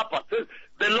and purpose.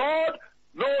 The Lord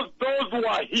knows those who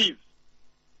are his.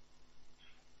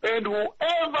 And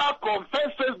whoever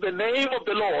confesses the name of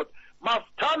the Lord must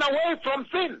turn away from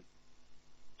sin.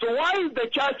 So why is the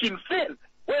church in sin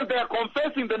when they are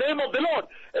confessing the name of the Lord?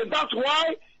 And that's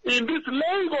why in this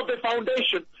laying of the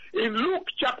foundation, in Luke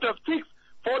chapter 6,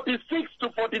 46 to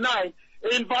 49,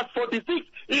 in verse 46,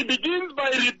 he begins by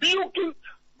rebuking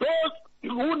those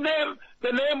who name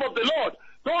the name of the Lord,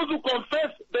 those who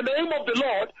confess the name of the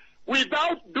Lord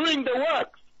without doing the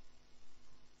works.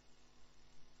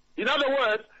 In other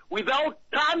words, without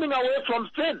turning away from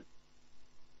sin.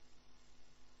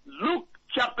 Luke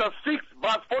chapter 6,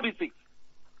 verse 46.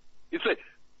 He said,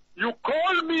 you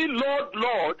call me Lord,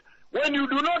 Lord, when you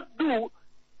do not do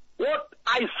what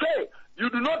I say. You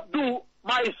do not do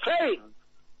my saying.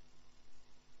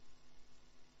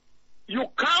 You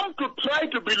come to try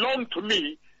to belong to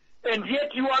me, and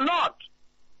yet you are not.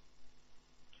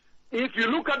 If you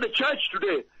look at the church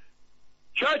today,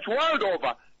 church world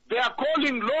over, they are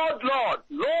calling Lord, Lord,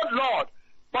 Lord, Lord,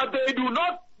 but they do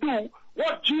not do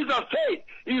what Jesus said.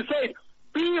 He said,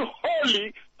 be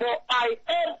holy, for I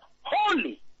am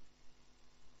holy.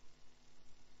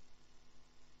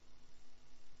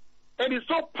 And it's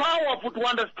so powerful to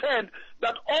understand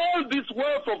that all this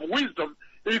wealth of wisdom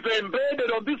is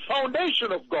embedded on this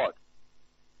foundation of God,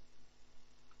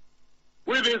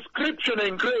 with inscription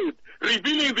engraved,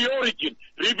 revealing the origin,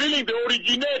 revealing the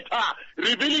originator,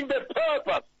 revealing the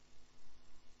purpose.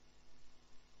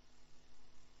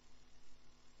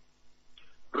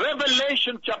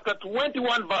 Revelation chapter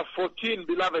 21, verse 14,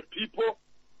 beloved people.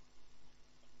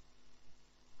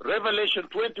 Revelation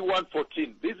 21,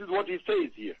 14. This is what he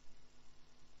says here.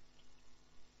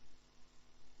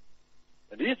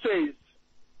 And he says,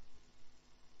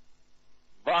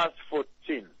 verse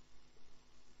 14,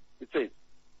 it says,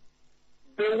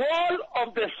 the wall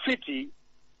of the city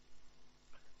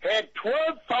had 12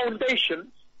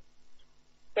 foundations,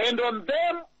 and on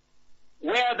them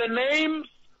were the names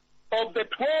of the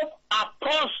 12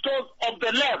 apostles of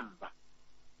the Lamb.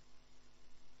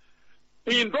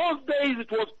 In those days,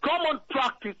 it was common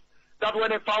practice that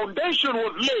when a foundation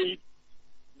was laid,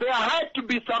 there had to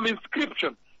be some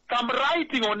inscription, some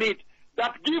writing on it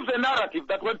that gives a narrative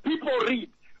that when people read,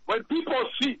 when people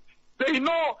see, they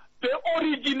know the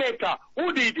originator,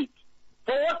 who did it,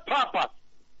 for what purpose,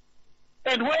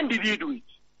 and when did he do it.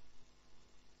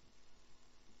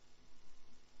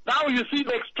 Now you see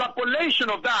the extrapolation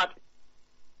of that.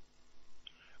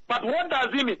 But what does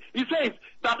he mean? He says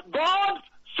that God's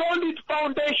solid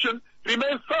foundation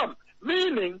remains firm,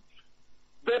 meaning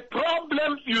the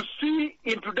problems you see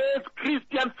in today's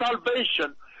Christian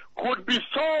salvation could be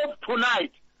solved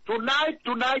tonight. Tonight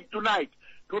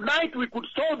we could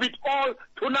solve it all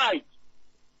tonight.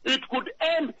 It could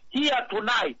end here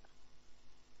tonight.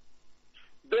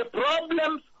 The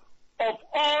problems of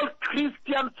all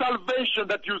Christian salvation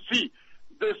that you see,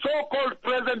 the so-called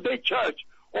present-day church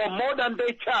or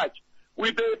modern-day church,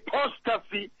 with the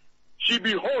apostasy she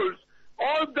beholds,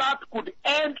 all that could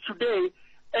end today,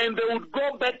 and they would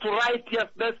go back to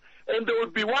righteousness, and there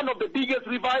would be one of the biggest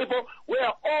revival where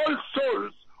all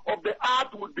souls of the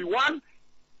earth would be won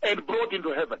and brought into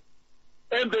heaven.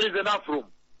 And there is enough room.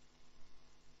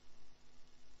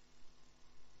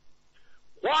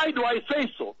 Why do I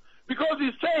say so? Because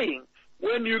he's saying,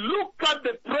 when you look at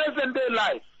the present day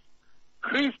life,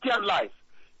 Christian life,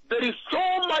 there is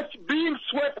so much being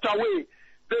swept away.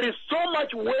 There is so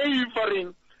much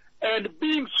wavering and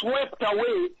being swept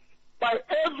away by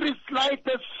every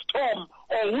slightest storm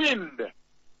or wind.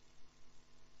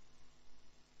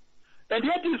 And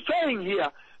yet he's saying here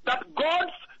that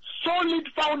God's solid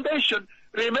foundation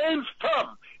remains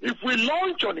firm. If we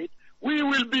launch on it, we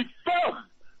will be firm.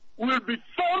 We will be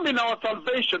firm in our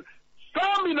salvation,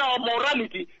 firm in our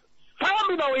morality,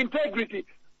 firm in our integrity,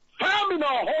 firm in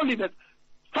our holiness,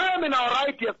 firm in our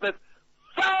righteousness,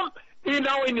 firm in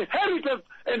our inheritance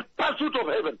and pursuit of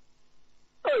heaven.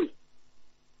 Hey.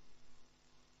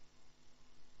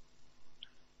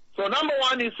 So number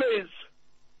one, he says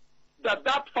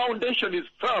that foundation is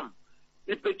firm.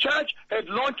 If the church had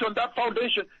launched on that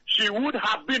foundation, she would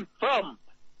have been firm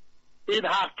in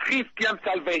her Christian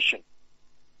salvation.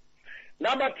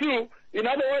 Number two, in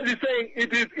other words, he's saying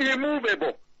it is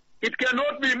immovable. It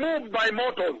cannot be moved by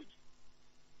mortals.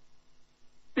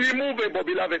 Immovable,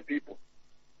 beloved people.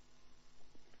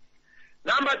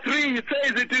 Number three, he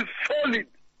says it is solid.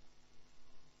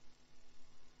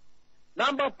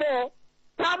 Number four,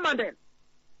 permanent.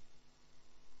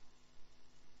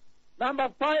 Number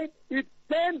five, it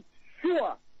stands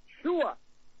sure.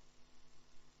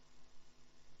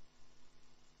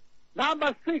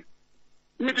 Number six,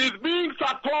 it is being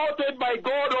supported by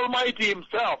God Almighty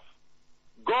Himself.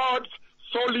 God's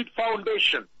solid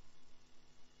foundation.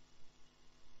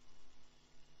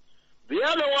 The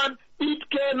other one, it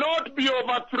cannot be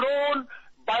overthrown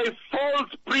by false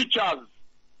preachers.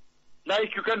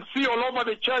 Like you can see all over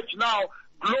the church now,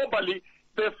 globally,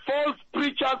 the false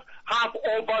preachers have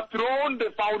overthrown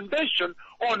the foundation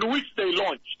on which they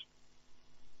launched.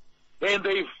 And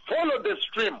they followed the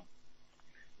stream.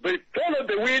 They followed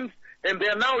the winds, and they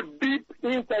are now deep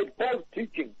inside false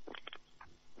teaching.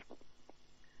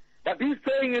 But he's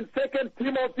saying in 2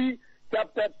 Timothy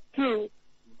chapter 2,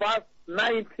 verse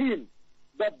 19,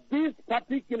 that this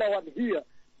particular one here,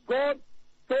 God's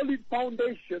solid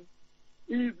foundation,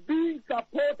 is being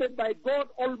supported by God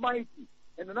Almighty.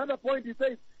 And another point he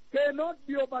says, cannot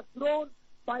be overthrown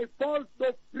by false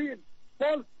doctrine,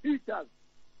 false teachers,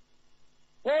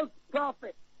 false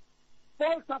prophets,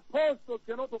 false apostles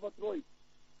cannot overthrow it.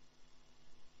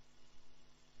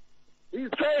 He's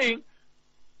saying,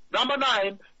 number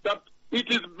 9, that it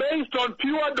is based on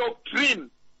pure doctrine.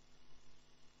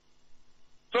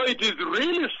 So it is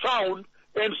really sound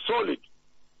and solid.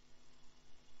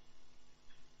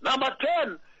 Number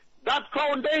 10, that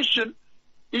foundation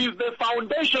is the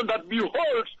foundation that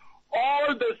beholds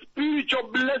all the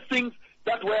spiritual blessings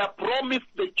that were promised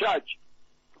the church.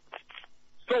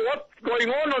 So what's going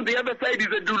on the other side is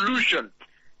a delusion.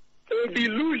 A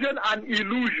delusion and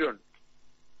illusion.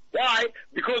 Why?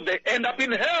 Because they end up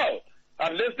in hell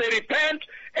unless they repent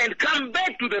and come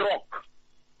back to the rock.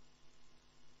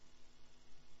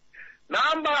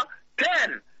 Number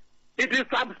 10, it is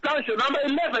substantial. Number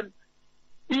 11,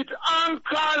 it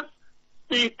anchors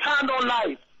eternal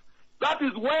life. That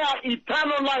is where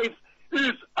eternal life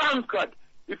is anchored.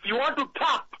 If you want to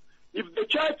tap, if the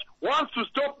church wants to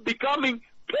stop becoming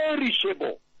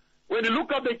perishable, when you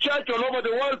look at the church all over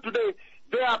the world today,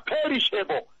 they are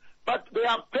perishable, but they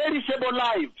are perishable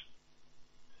lives.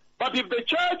 But if the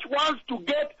church wants to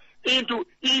get into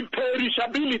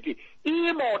imperishability,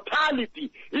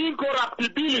 immortality,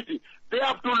 incorruptibility, they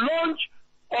have to launch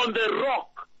on the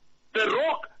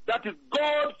rock that is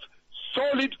God's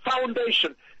solid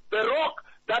foundation, the rock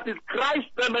that is Christ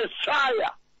the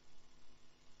Messiah.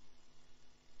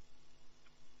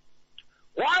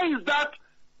 Why is that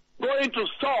going to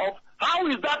solve? How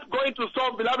is that going to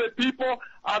solve, beloved people,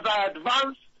 as I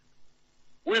advance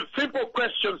with simple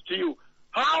questions to you?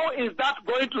 How is that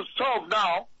going to solve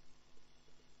now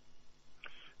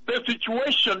the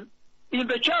situation in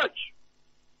the church?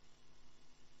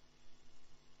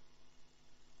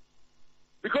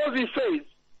 Because he says,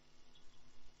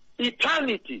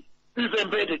 eternity is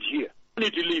embedded here.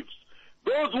 Eternity lives.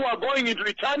 Those who are going into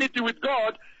eternity with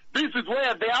God, this is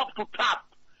where they have to tap.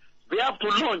 They have to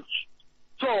launch.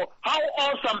 So how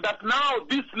awesome that now,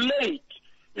 this late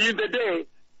in the day,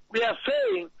 we are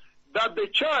saying that the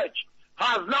church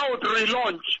has now to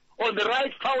relaunch on the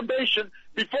right foundation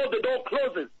before the door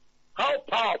closes. How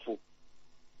powerful.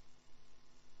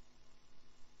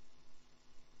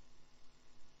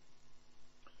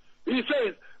 He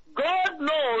says, God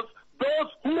knows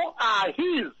those who are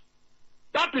his.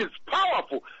 That is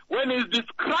powerful. When he's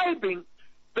describing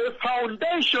the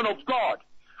foundation of God,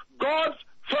 God's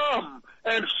firm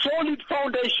and solid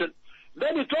foundation,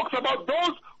 then he talks about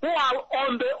those who are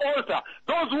on the altar,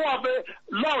 those who have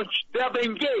launched, they have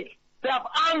engaged, they have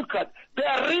anchored, they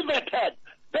are riveted,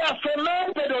 they are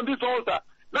cemented on this altar.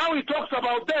 Now he talks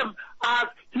about them as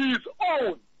his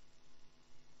own.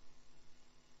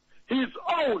 His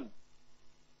own.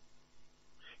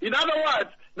 In other words,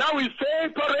 now he's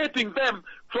separating them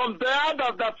from the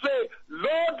others that say,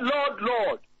 Lord, Lord,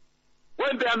 Lord,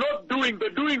 when they are not doing the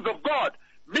doings of God,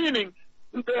 meaning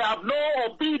they have no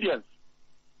obedience.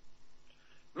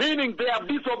 Meaning they have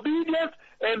disobedience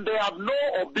and they have no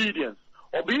obedience.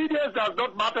 Obedience does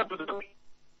not matter to them.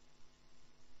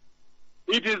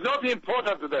 It is not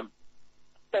important to them.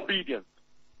 Obedience.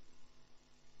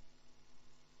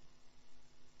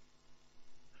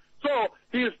 So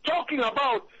he is talking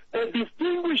about a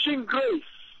distinguishing grace.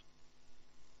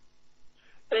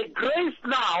 A grace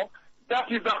now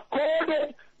that is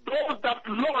accorded those that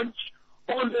launch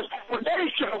on the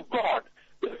foundation of God,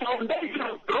 the foundation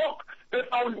of rock, the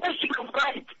foundation of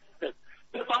righteousness,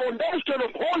 the foundation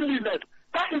of holiness.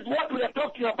 That is what we are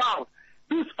talking about.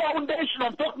 This foundation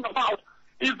I'm talking about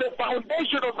is the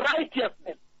foundation of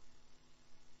righteousness.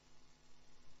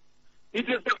 It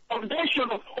is the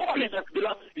foundation of holiness,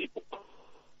 beloved people.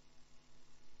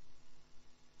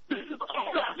 This is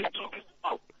all I'm talking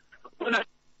about.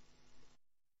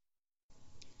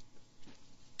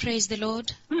 Praise the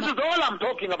Lord. This is all I'm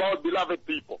talking about, beloved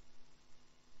people.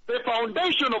 The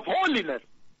foundation of holiness.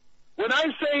 When I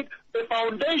say the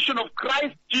foundation of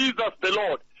Christ Jesus the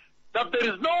Lord, that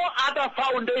there is no other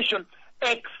foundation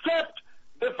except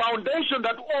the foundation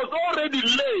that was already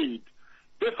laid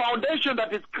the foundation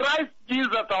that is Christ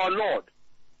Jesus our Lord.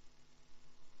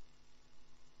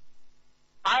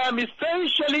 I am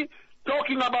essentially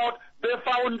talking about the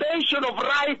foundation of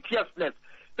righteousness.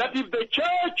 That if the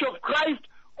Church of Christ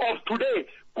of today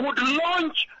could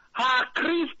launch her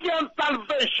Christian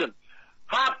salvation,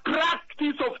 her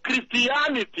practice of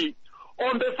Christianity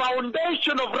on the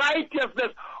foundation of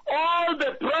righteousness, all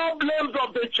the problems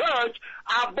of the church,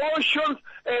 abortions,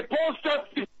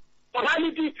 apostasy,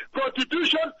 morality,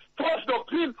 prostitution, false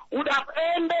doctrine, would have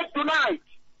ended tonight.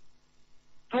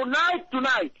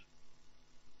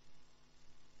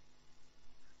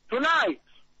 Tonight.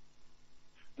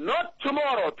 Not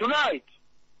tomorrow, tonight.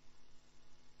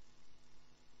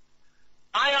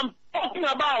 I am talking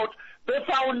about the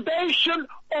foundation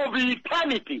of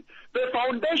eternity, the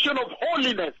foundation of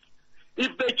holiness.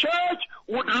 If the church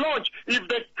would launch, if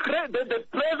the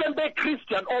present-day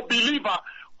Christian or believer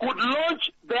could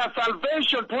launch their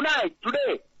salvation tonight,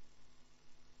 today,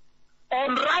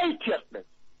 on righteousness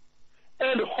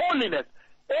and holiness,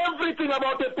 everything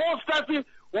about apostasy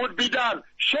would be done.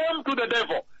 Shame to the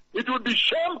devil. It would be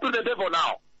shame to the devil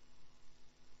now.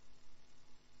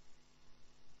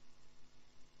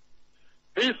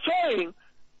 He's saying,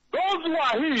 those who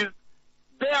are his,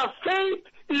 their faith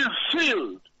is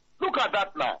sealed. Look at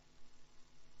that now.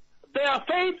 Their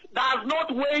faith does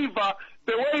not waver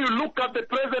the way you look at the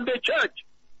present-day church.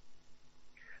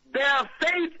 Their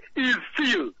faith is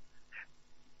sealed.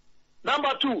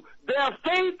 Number two, their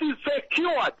faith is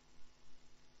secured.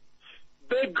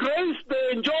 The grace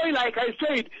they enjoy, like I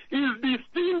said, is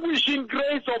distinguishing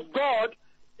grace of God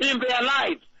in their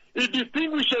lives. It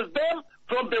distinguishes them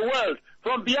from the world,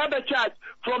 from the other church,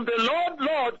 from the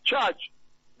Lord church,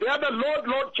 the other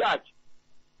Lord church.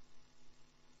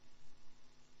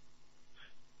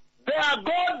 They are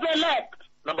God's elect.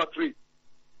 Number 3.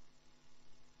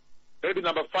 Maybe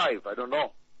number 5, I don't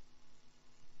know.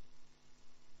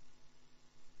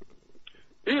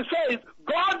 He says,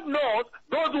 God knows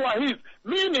those who are his,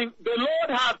 meaning the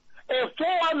Lord has a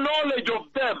foreknowledge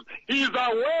of them. He is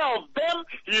aware of them.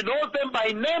 He knows them by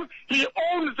name. He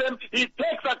owns them. He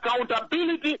takes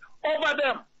accountability over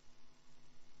them.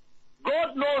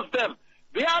 God knows them.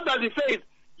 The other, he says,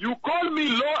 you call me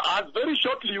Lord, as very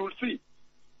shortly you will see.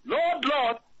 Lord,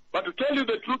 Lord, but to tell you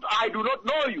the truth, I do not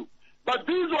know you. But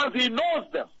these ones, he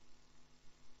knows them.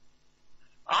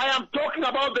 I am talking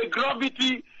about the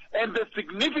gravity and the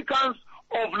significance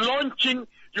of launching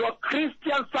your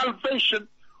Christian salvation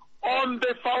on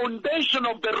the foundation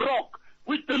of the rock,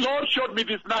 which the Lord showed me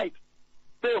this night.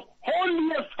 The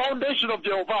holiest foundation of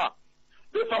Jehovah.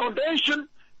 The foundation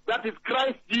that is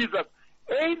Christ Jesus.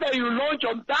 Either you launch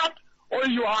on that or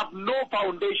you have no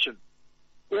foundation.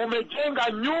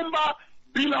 Umejenga nyumba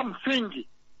bila msingi.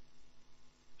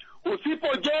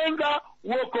 Usipojenga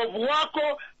wokovu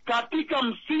wako katika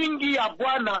msingi ya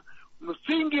Bwana,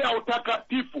 msingi ya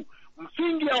utakatifu,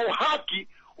 msingi ya uhaki,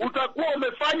 utakuwa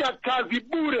umefanya kazi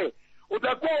bure.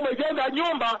 Utakuwa umejenga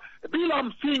nyumba bila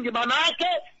msingi, maana yake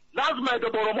lazima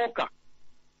itaporomoka.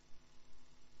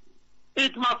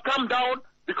 It must come down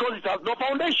because it has no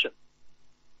foundation.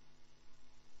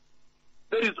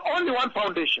 There is only one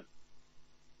foundation.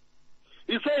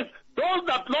 He says, those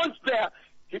that launch their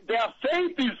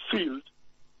faith is sealed,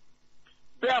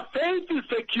 their faith is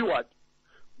secured,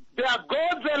 they are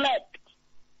God's elect.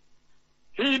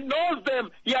 He knows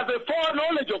them, he has a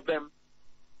foreknowledge of them.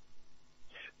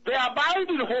 They abide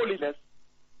in holiness,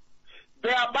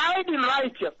 they abide in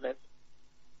righteousness,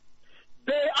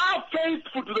 they are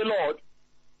faithful to the Lord,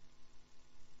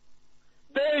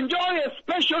 they enjoy a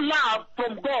special love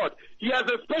from God. He has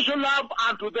a special love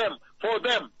unto them, for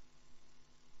them.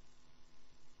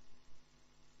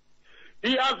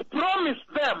 He has promised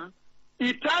them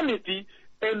eternity,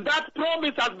 and that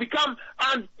promise has become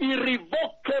an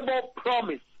irrevocable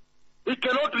promise. He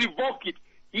cannot revoke it.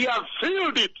 He has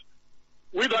sealed it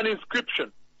with an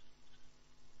inscription.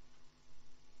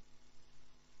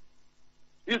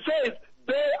 He says,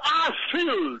 they are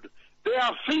sealed. They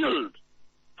are sealed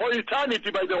for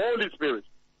eternity by the Holy Spirit.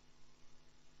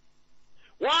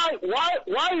 Why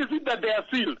is it that they are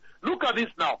sealed? Look at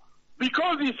this now.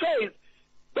 Because he says,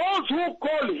 those who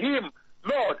call him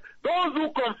Lord, those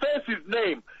who confess his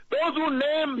name, those who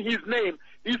name his name,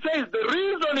 he says the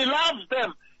reason he loves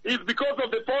them is because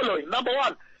of the following. Number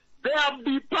 1, they have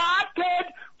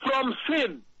departed from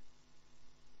sin.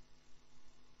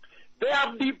 They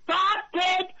have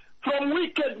departed from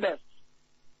wickedness.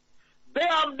 They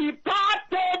have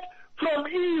departed from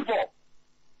evil.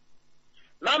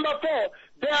 Number 4,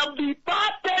 they have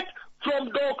departed from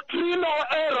doctrinal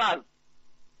errors,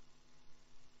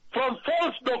 from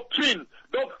false doctrine,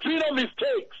 doctrinal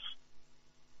mistakes.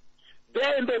 They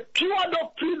are in the pure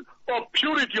doctrine of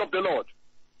purity of the Lord.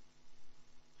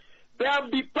 They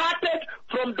have departed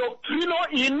from doctrinal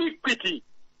iniquity.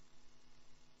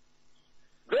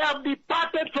 They have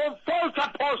departed from false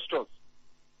apostles.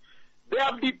 They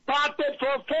have departed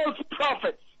from false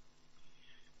prophets.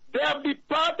 They have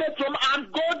departed from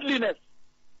ungodliness.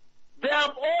 They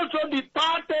have also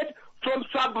departed from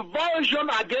subversion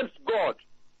against God.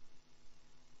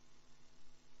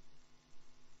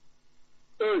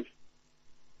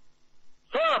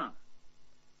 Firm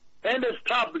and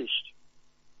established.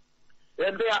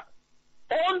 And they are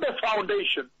on the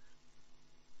foundation.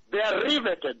 They are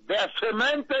riveted. They are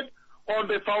cemented on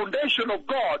the foundation of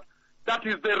God, that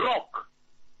is the rock.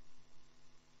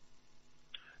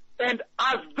 And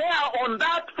as they are on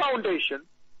that foundation,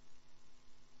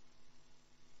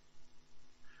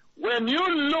 when you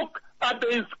look at the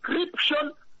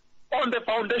inscription on the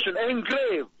foundation,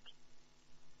 engraved,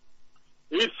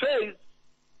 it says,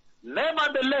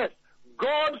 nevertheless,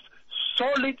 God's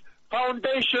solid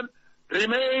foundation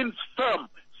remains firm,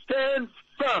 stands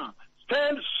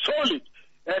solid,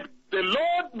 and the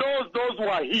Lord knows those who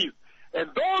are His. And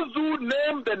those who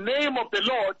name the name of the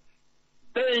Lord,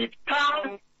 they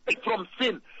turn from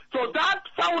sin. So that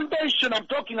foundation I'm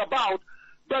talking about,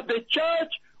 that the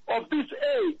church of this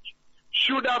age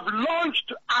should have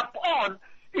launched upon,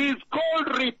 is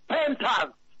called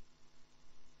repentance.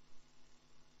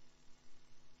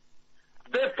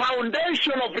 The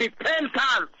foundation of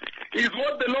repentance is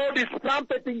what the Lord is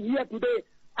trumpeting here today,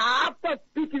 after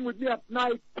speaking with me at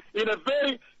night in a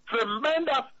very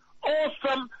tremendous,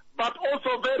 awesome, but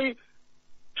also very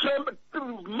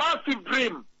massive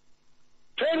dream.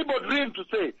 Terrible dream to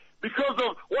say, because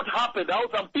of what happened, how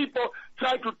some people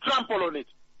tried to trample on it.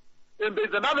 And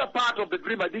there's another part of the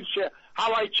dream I didn't share,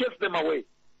 how I chased them away.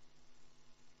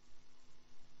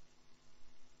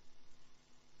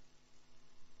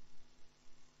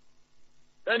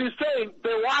 And he's saying,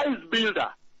 the wise builder,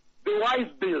 the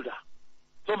wise builder.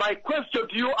 So my question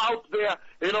to you out there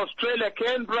in Australia,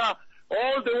 Canberra,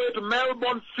 all the way to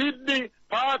Melbourne, Sydney,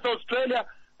 Perth, Australia,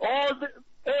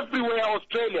 everywhere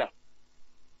Australia,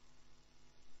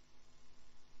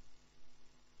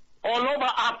 all over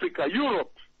Africa,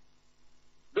 Europe,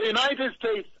 the United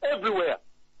States, everywhere,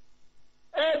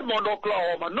 Edmond,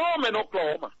 Oklahoma, Norman,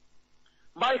 Oklahoma.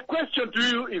 My question to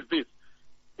you is this.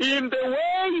 In the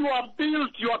way you have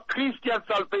built your Christian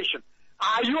salvation,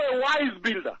 are you a wise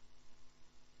builder?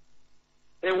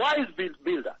 A wise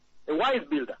builder. A wise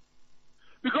builder.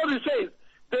 Because he says,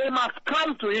 they must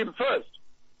come to him first,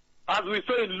 as we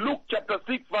saw in Luke chapter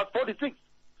 6, verse 46,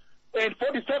 and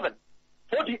 47,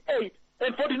 48,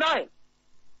 and 49.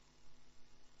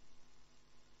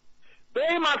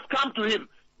 They must come to him.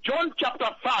 John chapter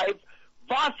 5,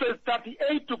 verses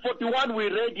 38 to 41 we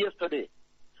read yesterday.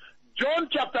 John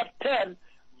chapter 10,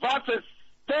 verses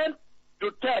 10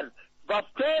 to 10. Verse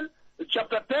 10,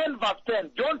 chapter 10, verse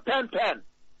 10. John 10:10.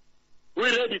 We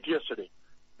read it yesterday.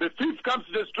 The thief comes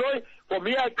to destroy. For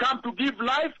me I come to give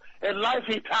life, and life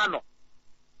eternal.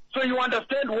 So you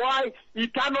understand why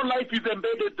eternal life is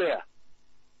embedded there.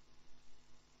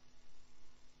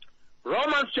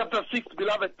 Romans chapter 6,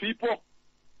 beloved people,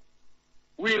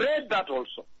 we read that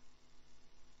also.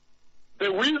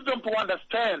 The wisdom to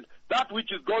understand that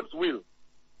which is God's will.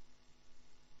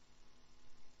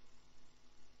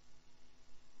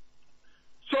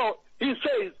 So he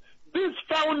says, this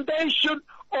foundation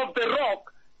of the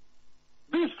rock,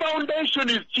 this foundation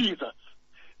is Jesus.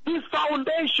 This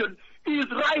foundation is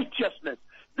righteousness.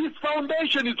 This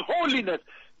foundation is holiness.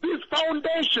 This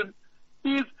foundation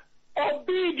is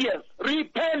obedience,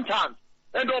 repentance,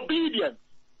 and obedience.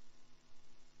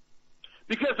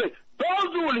 Because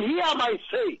those who will hear my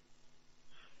saying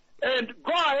and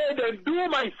go ahead and do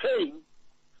my saying,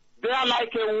 they are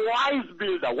like a wise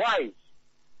builder, wise.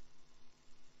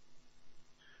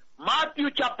 Matthew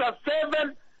chapter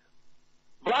 7,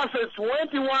 verses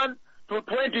 21 to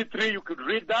 23, you could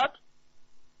read that.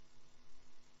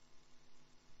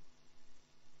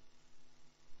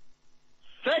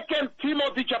 Second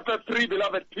Timothy chapter 3,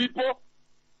 beloved people.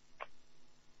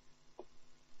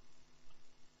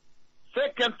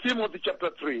 Second Timothy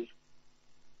chapter 3.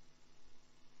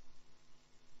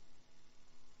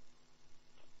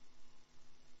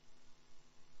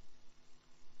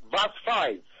 Verse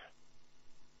 5.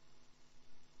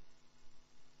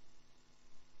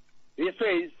 He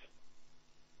says,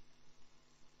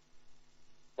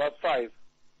 verse 5,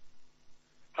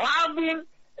 having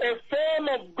a form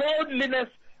of godliness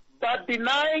but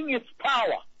denying its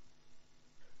power,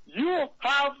 you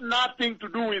have nothing to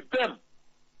do with them.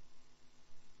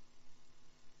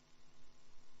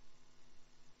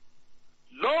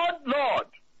 Lord, Lord,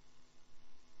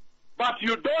 but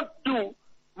you don't do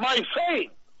my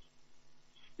sayings.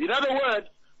 In other words,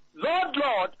 Lord,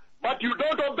 Lord, but you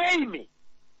don't obey me.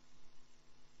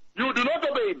 You do not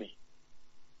obey me.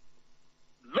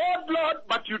 Lord, Lord,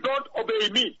 but you don't obey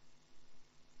me.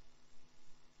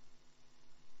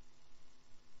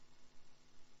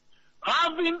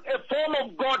 Having a form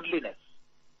of godliness,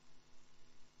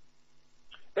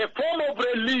 a form of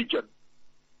religion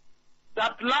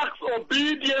that lacks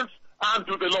obedience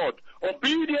unto the Lord,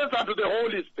 obedience unto the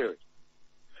Holy Spirit.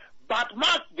 But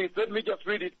mark this, let me just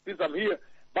read it since I'm here.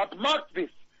 But mark this,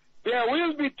 there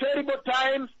will be terrible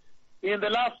times in the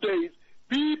last days.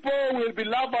 People will be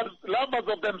lovers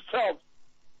of themselves,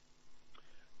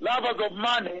 lovers of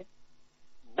money,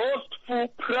 boastful,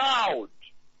 proud,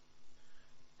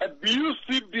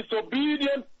 abusive,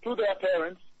 disobedient to their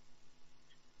parents,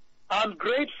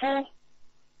 ungrateful,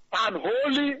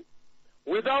 unholy,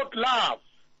 without love,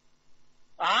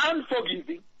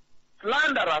 unforgiving,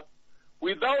 slanderous,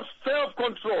 without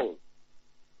self-control,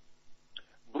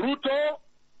 brutal,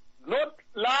 not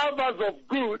lovers of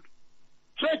good,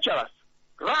 treacherous,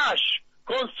 rash,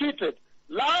 conceited,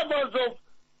 lovers of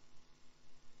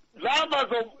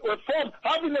a form,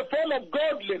 having a form of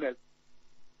godliness,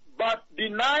 but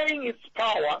denying its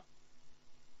power.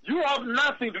 You have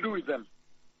nothing to do with them.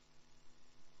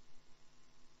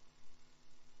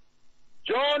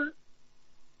 John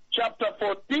chapter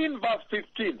 14, verse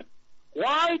 15.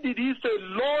 Why did he say,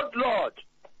 Lord, Lord,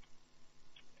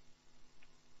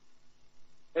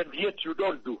 and yet you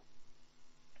don't do?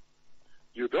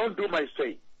 You don't do my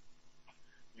saying.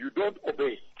 You don't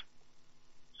obey.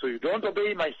 So you don't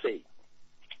obey my saying.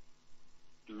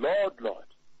 Lord, Lord.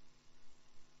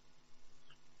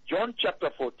 John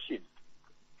chapter 14,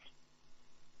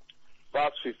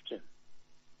 verse 15.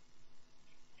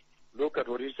 Look at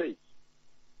what he says.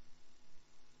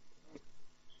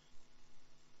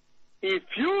 If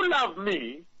you love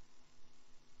me,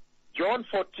 John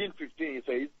 14, 15, he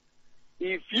says,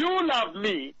 if you love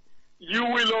me, you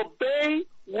will obey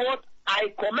what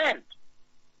I command.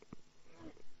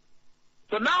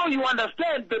 So now you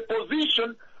understand the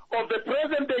position of the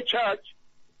present-day church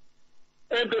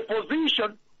and the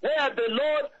position where the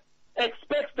Lord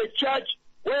expects the church,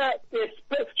 where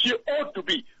she ought to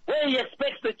be, where he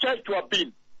expects the church to have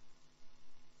been.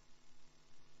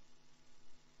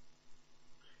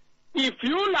 If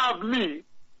you love me,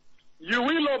 you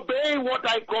will obey what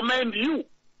I command you.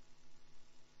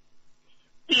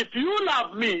 If you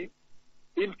love me,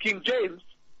 in King James,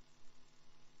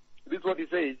 this is what he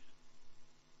says.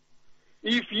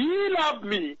 If ye love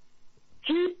me,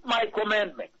 keep my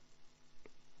commandments.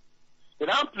 In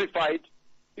Amplified,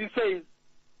 it says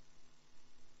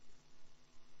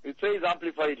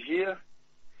Amplified here,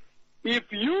 if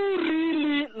you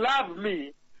really love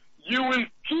me, you will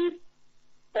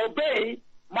obey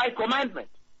my commandment.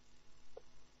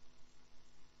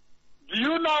 Do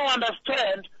you now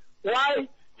understand why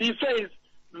he says,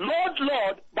 Lord,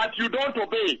 Lord, but you don't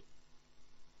obey?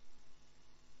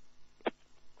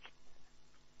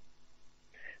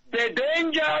 The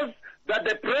dangers that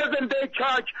the present-day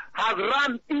church has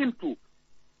run into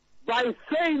by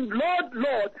saying, Lord,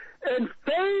 Lord, and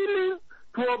failing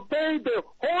to obey the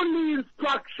holy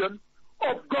instruction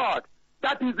of God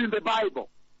that is in the Bible.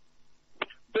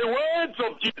 The words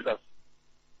of Jesus,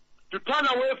 to turn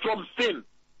away from sin.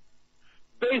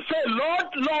 They say, Lord,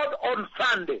 Lord, on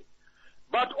Sunday.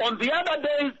 But on the other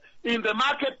days, in the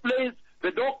marketplace,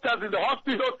 the doctors in the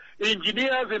hospitals,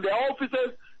 engineers in their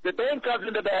offices, the bankers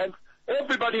in the banks,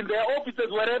 everybody in their offices,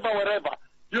 wherever,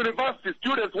 university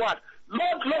students, what?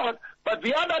 Lord, Lord, but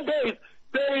the other days,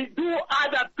 they do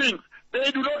other things.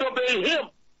 They do not obey him.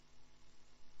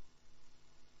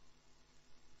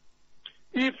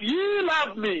 If ye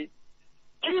love me,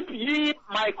 keep ye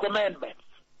my commandments.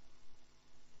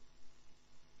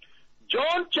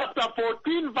 John chapter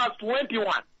 14, verse 21.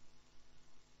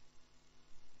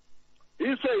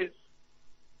 He says,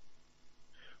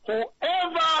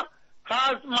 whoever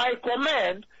has my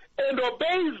command and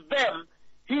obeys them,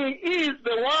 he is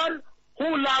the one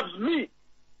who loves me.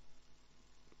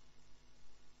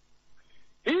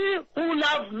 He who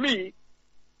loves me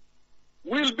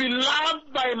will be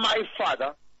loved by my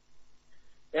Father,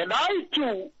 and I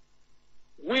too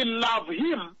will love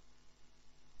him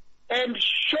and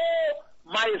show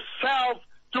myself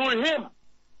to him.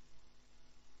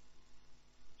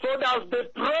 So does the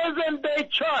present-day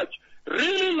church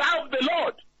really love the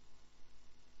Lord?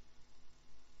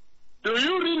 Do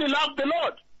you really love the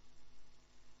Lord?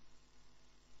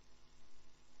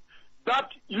 That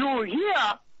you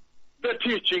hear the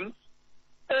teachings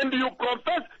and you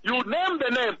confess, you name the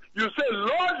name, you say,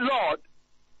 Lord, Lord,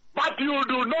 but you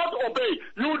do not obey.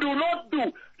 You do not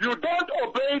do. You don't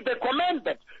obey the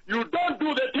commandment. You don't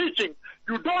do the teaching.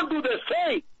 You don't do the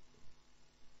saying.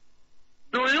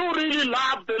 Do you really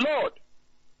love the Lord?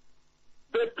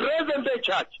 The present-day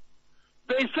church,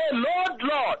 they say, Lord,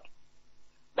 Lord.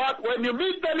 But when you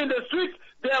meet them in the streets,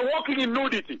 they are walking in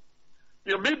nudity.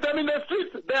 You meet them in the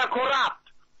streets, they are corrupt.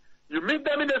 You meet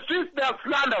them in the streets, they are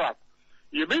slanderers.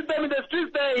 You meet them in the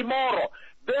streets, they are immoral.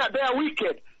 They are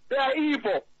wicked. They are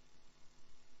evil.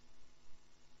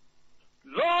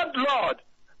 Lord, Lord,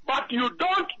 but you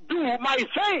don't do my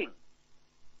saying.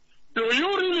 Do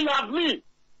you really love me?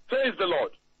 Says the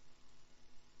Lord.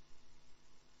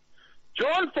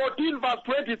 John 14, verse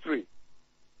 23.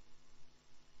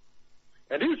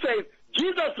 And he says,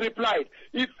 Jesus replied,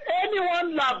 if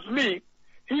anyone loves me,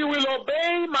 he will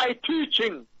obey my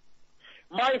teaching.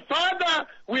 My Father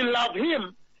will love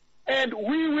him, and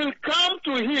we will come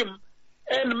to him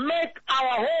and make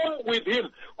our home with him.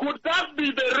 Could that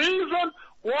be the reason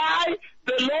why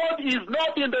the Lord is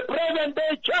not in the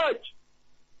present-day church?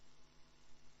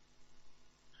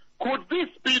 Could this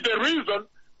be the reason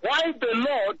why the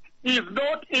Lord is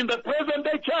not in the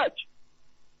present-day church?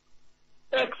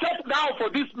 Except now for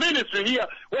this ministry here,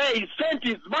 where he sent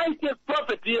his mightiest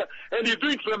prophet here, and he's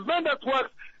doing tremendous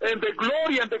works, and the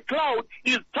glory and the cloud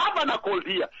is tabernacled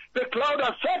here. The cloud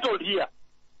has settled here.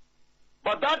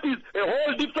 But that is a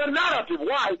whole different narrative.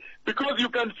 Why? Because you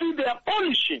can see they are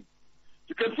polishing.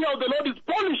 You can see how the Lord is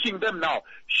polishing them now,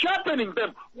 sharpening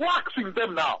them, waxing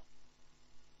them now.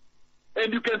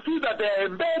 And you can see that they are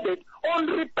embedded on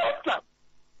repentance.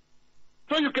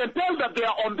 So you can tell that they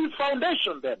are on this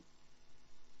foundation then.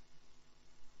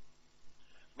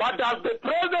 But does the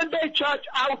present-day church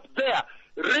out there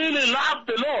really love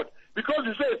the Lord? Because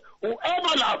he says,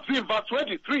 whoever loves him, verse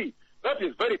 23, that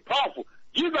is very powerful.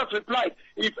 Jesus replied,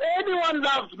 if anyone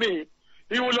loves me,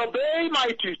 he will obey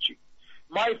my teaching.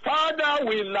 My Father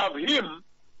will love him,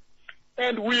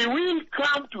 and we will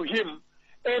come to him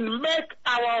and make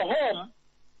our home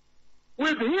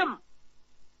with him.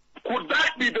 Could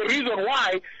that be the reason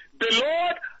why the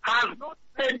Lord has not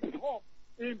made his home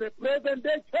in the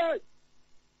present-day church?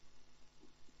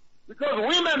 Because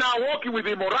women are walking with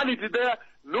immorality there,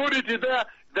 nudity there,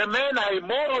 the men are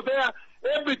immoral there,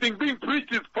 everything being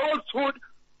preached is falsehood.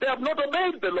 They have not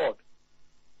obeyed the Lord.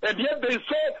 And yet they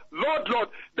say, Lord, Lord.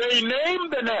 They name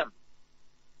the name.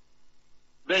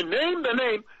 They name the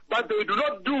name, but they do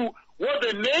not do what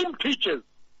the name teaches,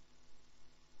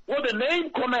 what the name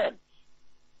commands.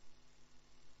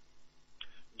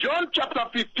 John chapter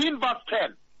 15, verse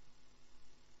 10.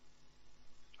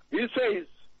 He says,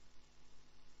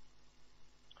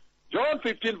 John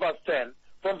 15, verse 10,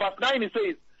 from verse 9 he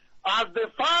says, as the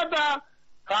Father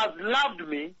has loved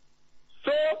me,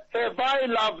 so have I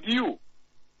loved you.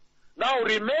 Now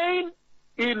remain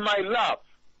in my love.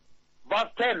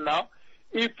 Verse 10 now.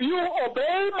 If you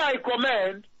obey my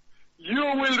command, you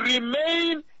will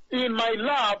remain in my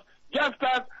love, just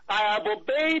as I have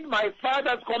obeyed my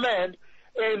Father's command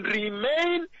and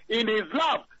remain in his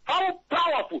love. How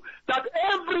powerful that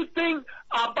everything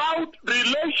about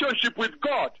relationship with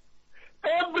God,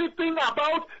 everything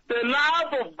about the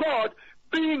love of God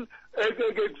being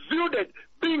exuded,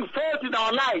 being felt in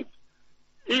our lives,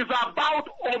 is about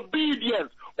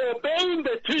obedience, obeying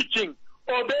the teaching,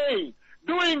 obeying,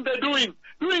 doing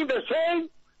the saying,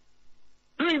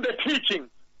 doing the teaching.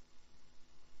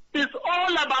 It's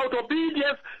all about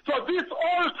obedience. So this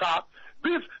altar,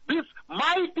 this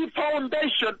mighty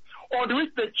foundation on which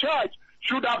the church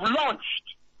should have launched,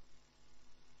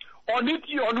 on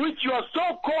which your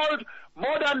so-called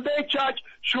modern-day church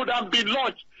should have been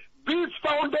launched. This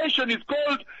foundation is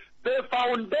called the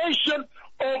foundation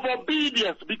of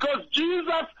obedience, because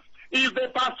Jesus is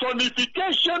the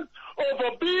personification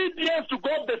of obedience to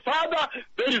God the Father.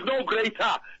 There is no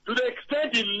greater, to the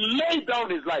extent he laid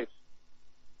down his life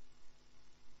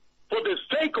for the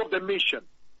sake of the mission,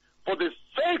 for the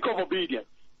sake of obedience.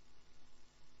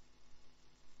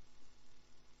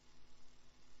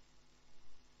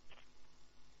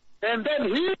 And then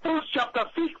Hebrews chapter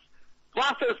 6,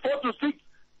 verses 4 to 6,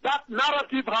 that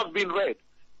narrative has been read.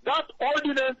 That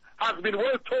ordinance has been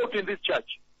well taught in this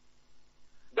church,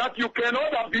 that you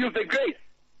cannot abuse the grace.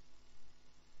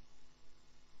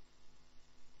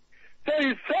 So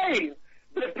he's saying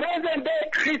the present-day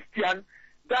Christian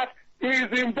that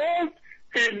is involved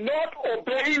in not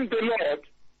obeying the Lord,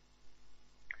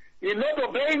 in not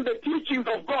obeying the teachings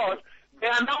of God, they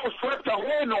are now swept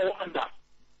away, no wonder.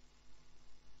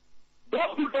 Those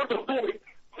who don't obey,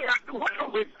 they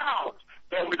are without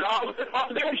They're without the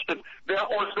foundation. They are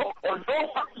also on no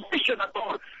foundation at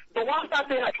all. The one that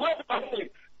they are claiming,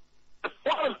 the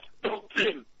false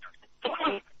doctrine,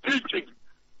 false teaching,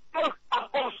 false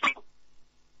apostle.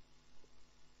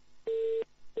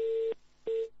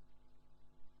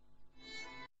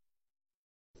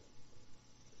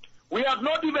 We have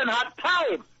not even had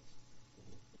time.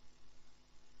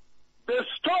 The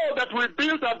store that we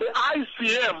built at the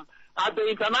ICM, at the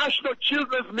International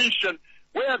Children's Mission,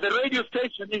 where the radio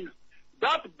station is,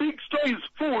 that big store is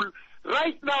full.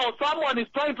 Right now, someone is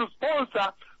trying to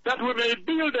sponsor that we may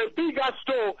build a bigger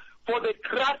store for the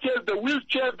crutches, the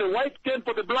wheelchairs, the white cane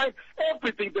for the blind,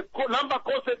 everything, the number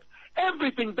corsets,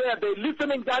 everything there, the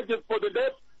listening gadgets for the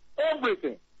deaf,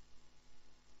 everything.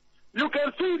 You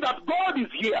can see that God is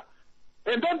here.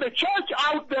 And then the church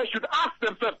out there should ask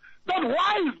themselves, then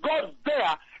why is God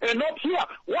there and not here?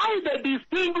 Why the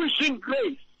distinguishing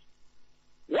grace?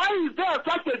 Why is there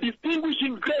such a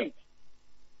distinguishing grace?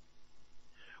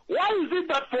 Why is it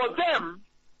that for them,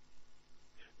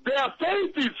 their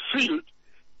faith is sealed,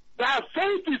 their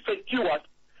faith is secured,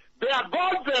 they are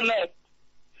God's elect,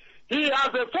 He has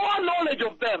a foreknowledge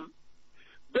of them,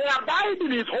 they abide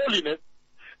in His holiness,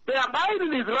 they abide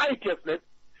in His righteousness,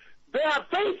 they are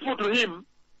faithful to Him,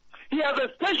 He has a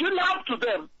special love to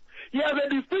them, He has a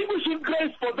distinguishing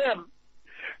grace for them,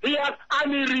 He has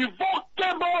an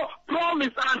irrevocable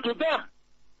promise unto them,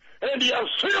 and He has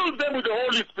filled them with the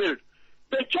Holy Spirit.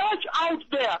 The church out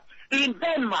there in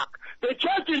Denmark, the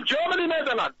church in Germany,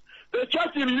 Netherlands, the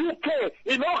church in UK,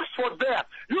 in Oxford there,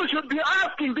 you should be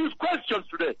asking these questions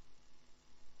today.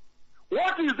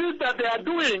 What is it that they are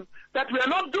doing that we are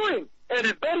not doing? And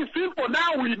it's very simple.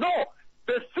 Now we know.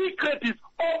 The secret is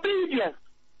obedience.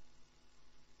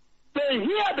 They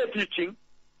hear the teaching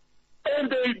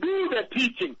and they do the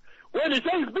teaching. When He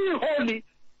says be holy,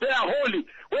 they are holy.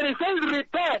 When He says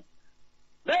repent,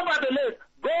 nevertheless,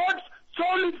 God's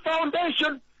solid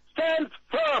foundation stands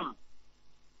firm.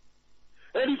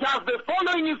 And it has the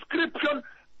following inscription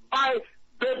by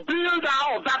the builder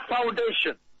of that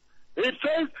foundation. It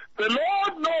says, the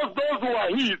Lord knows those who are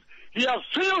His. He has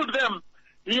filled them.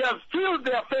 He has filled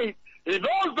their faith. He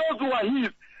knows those who are His.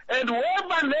 And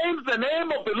whoever names the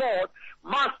name of the Lord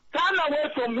must turn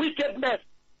away from wickedness,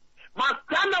 must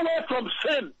turn away from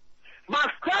sin, must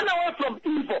turn away from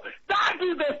evil. That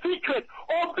is the secret.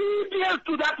 Obedience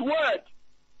to that word.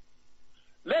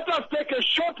 Let us take a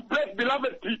short break,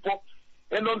 beloved people.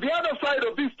 And on the other side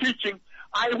of this teaching,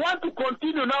 I want to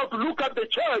continue now to look at the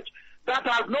church that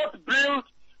has not built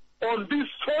on this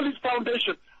solid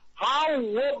foundation. How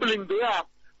wobbling they are.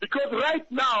 Because right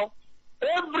now,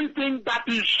 everything that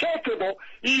is shakeable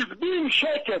is being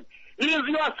shaken. Is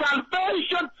your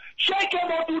salvation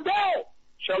shakeable today?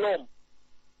 Shalom.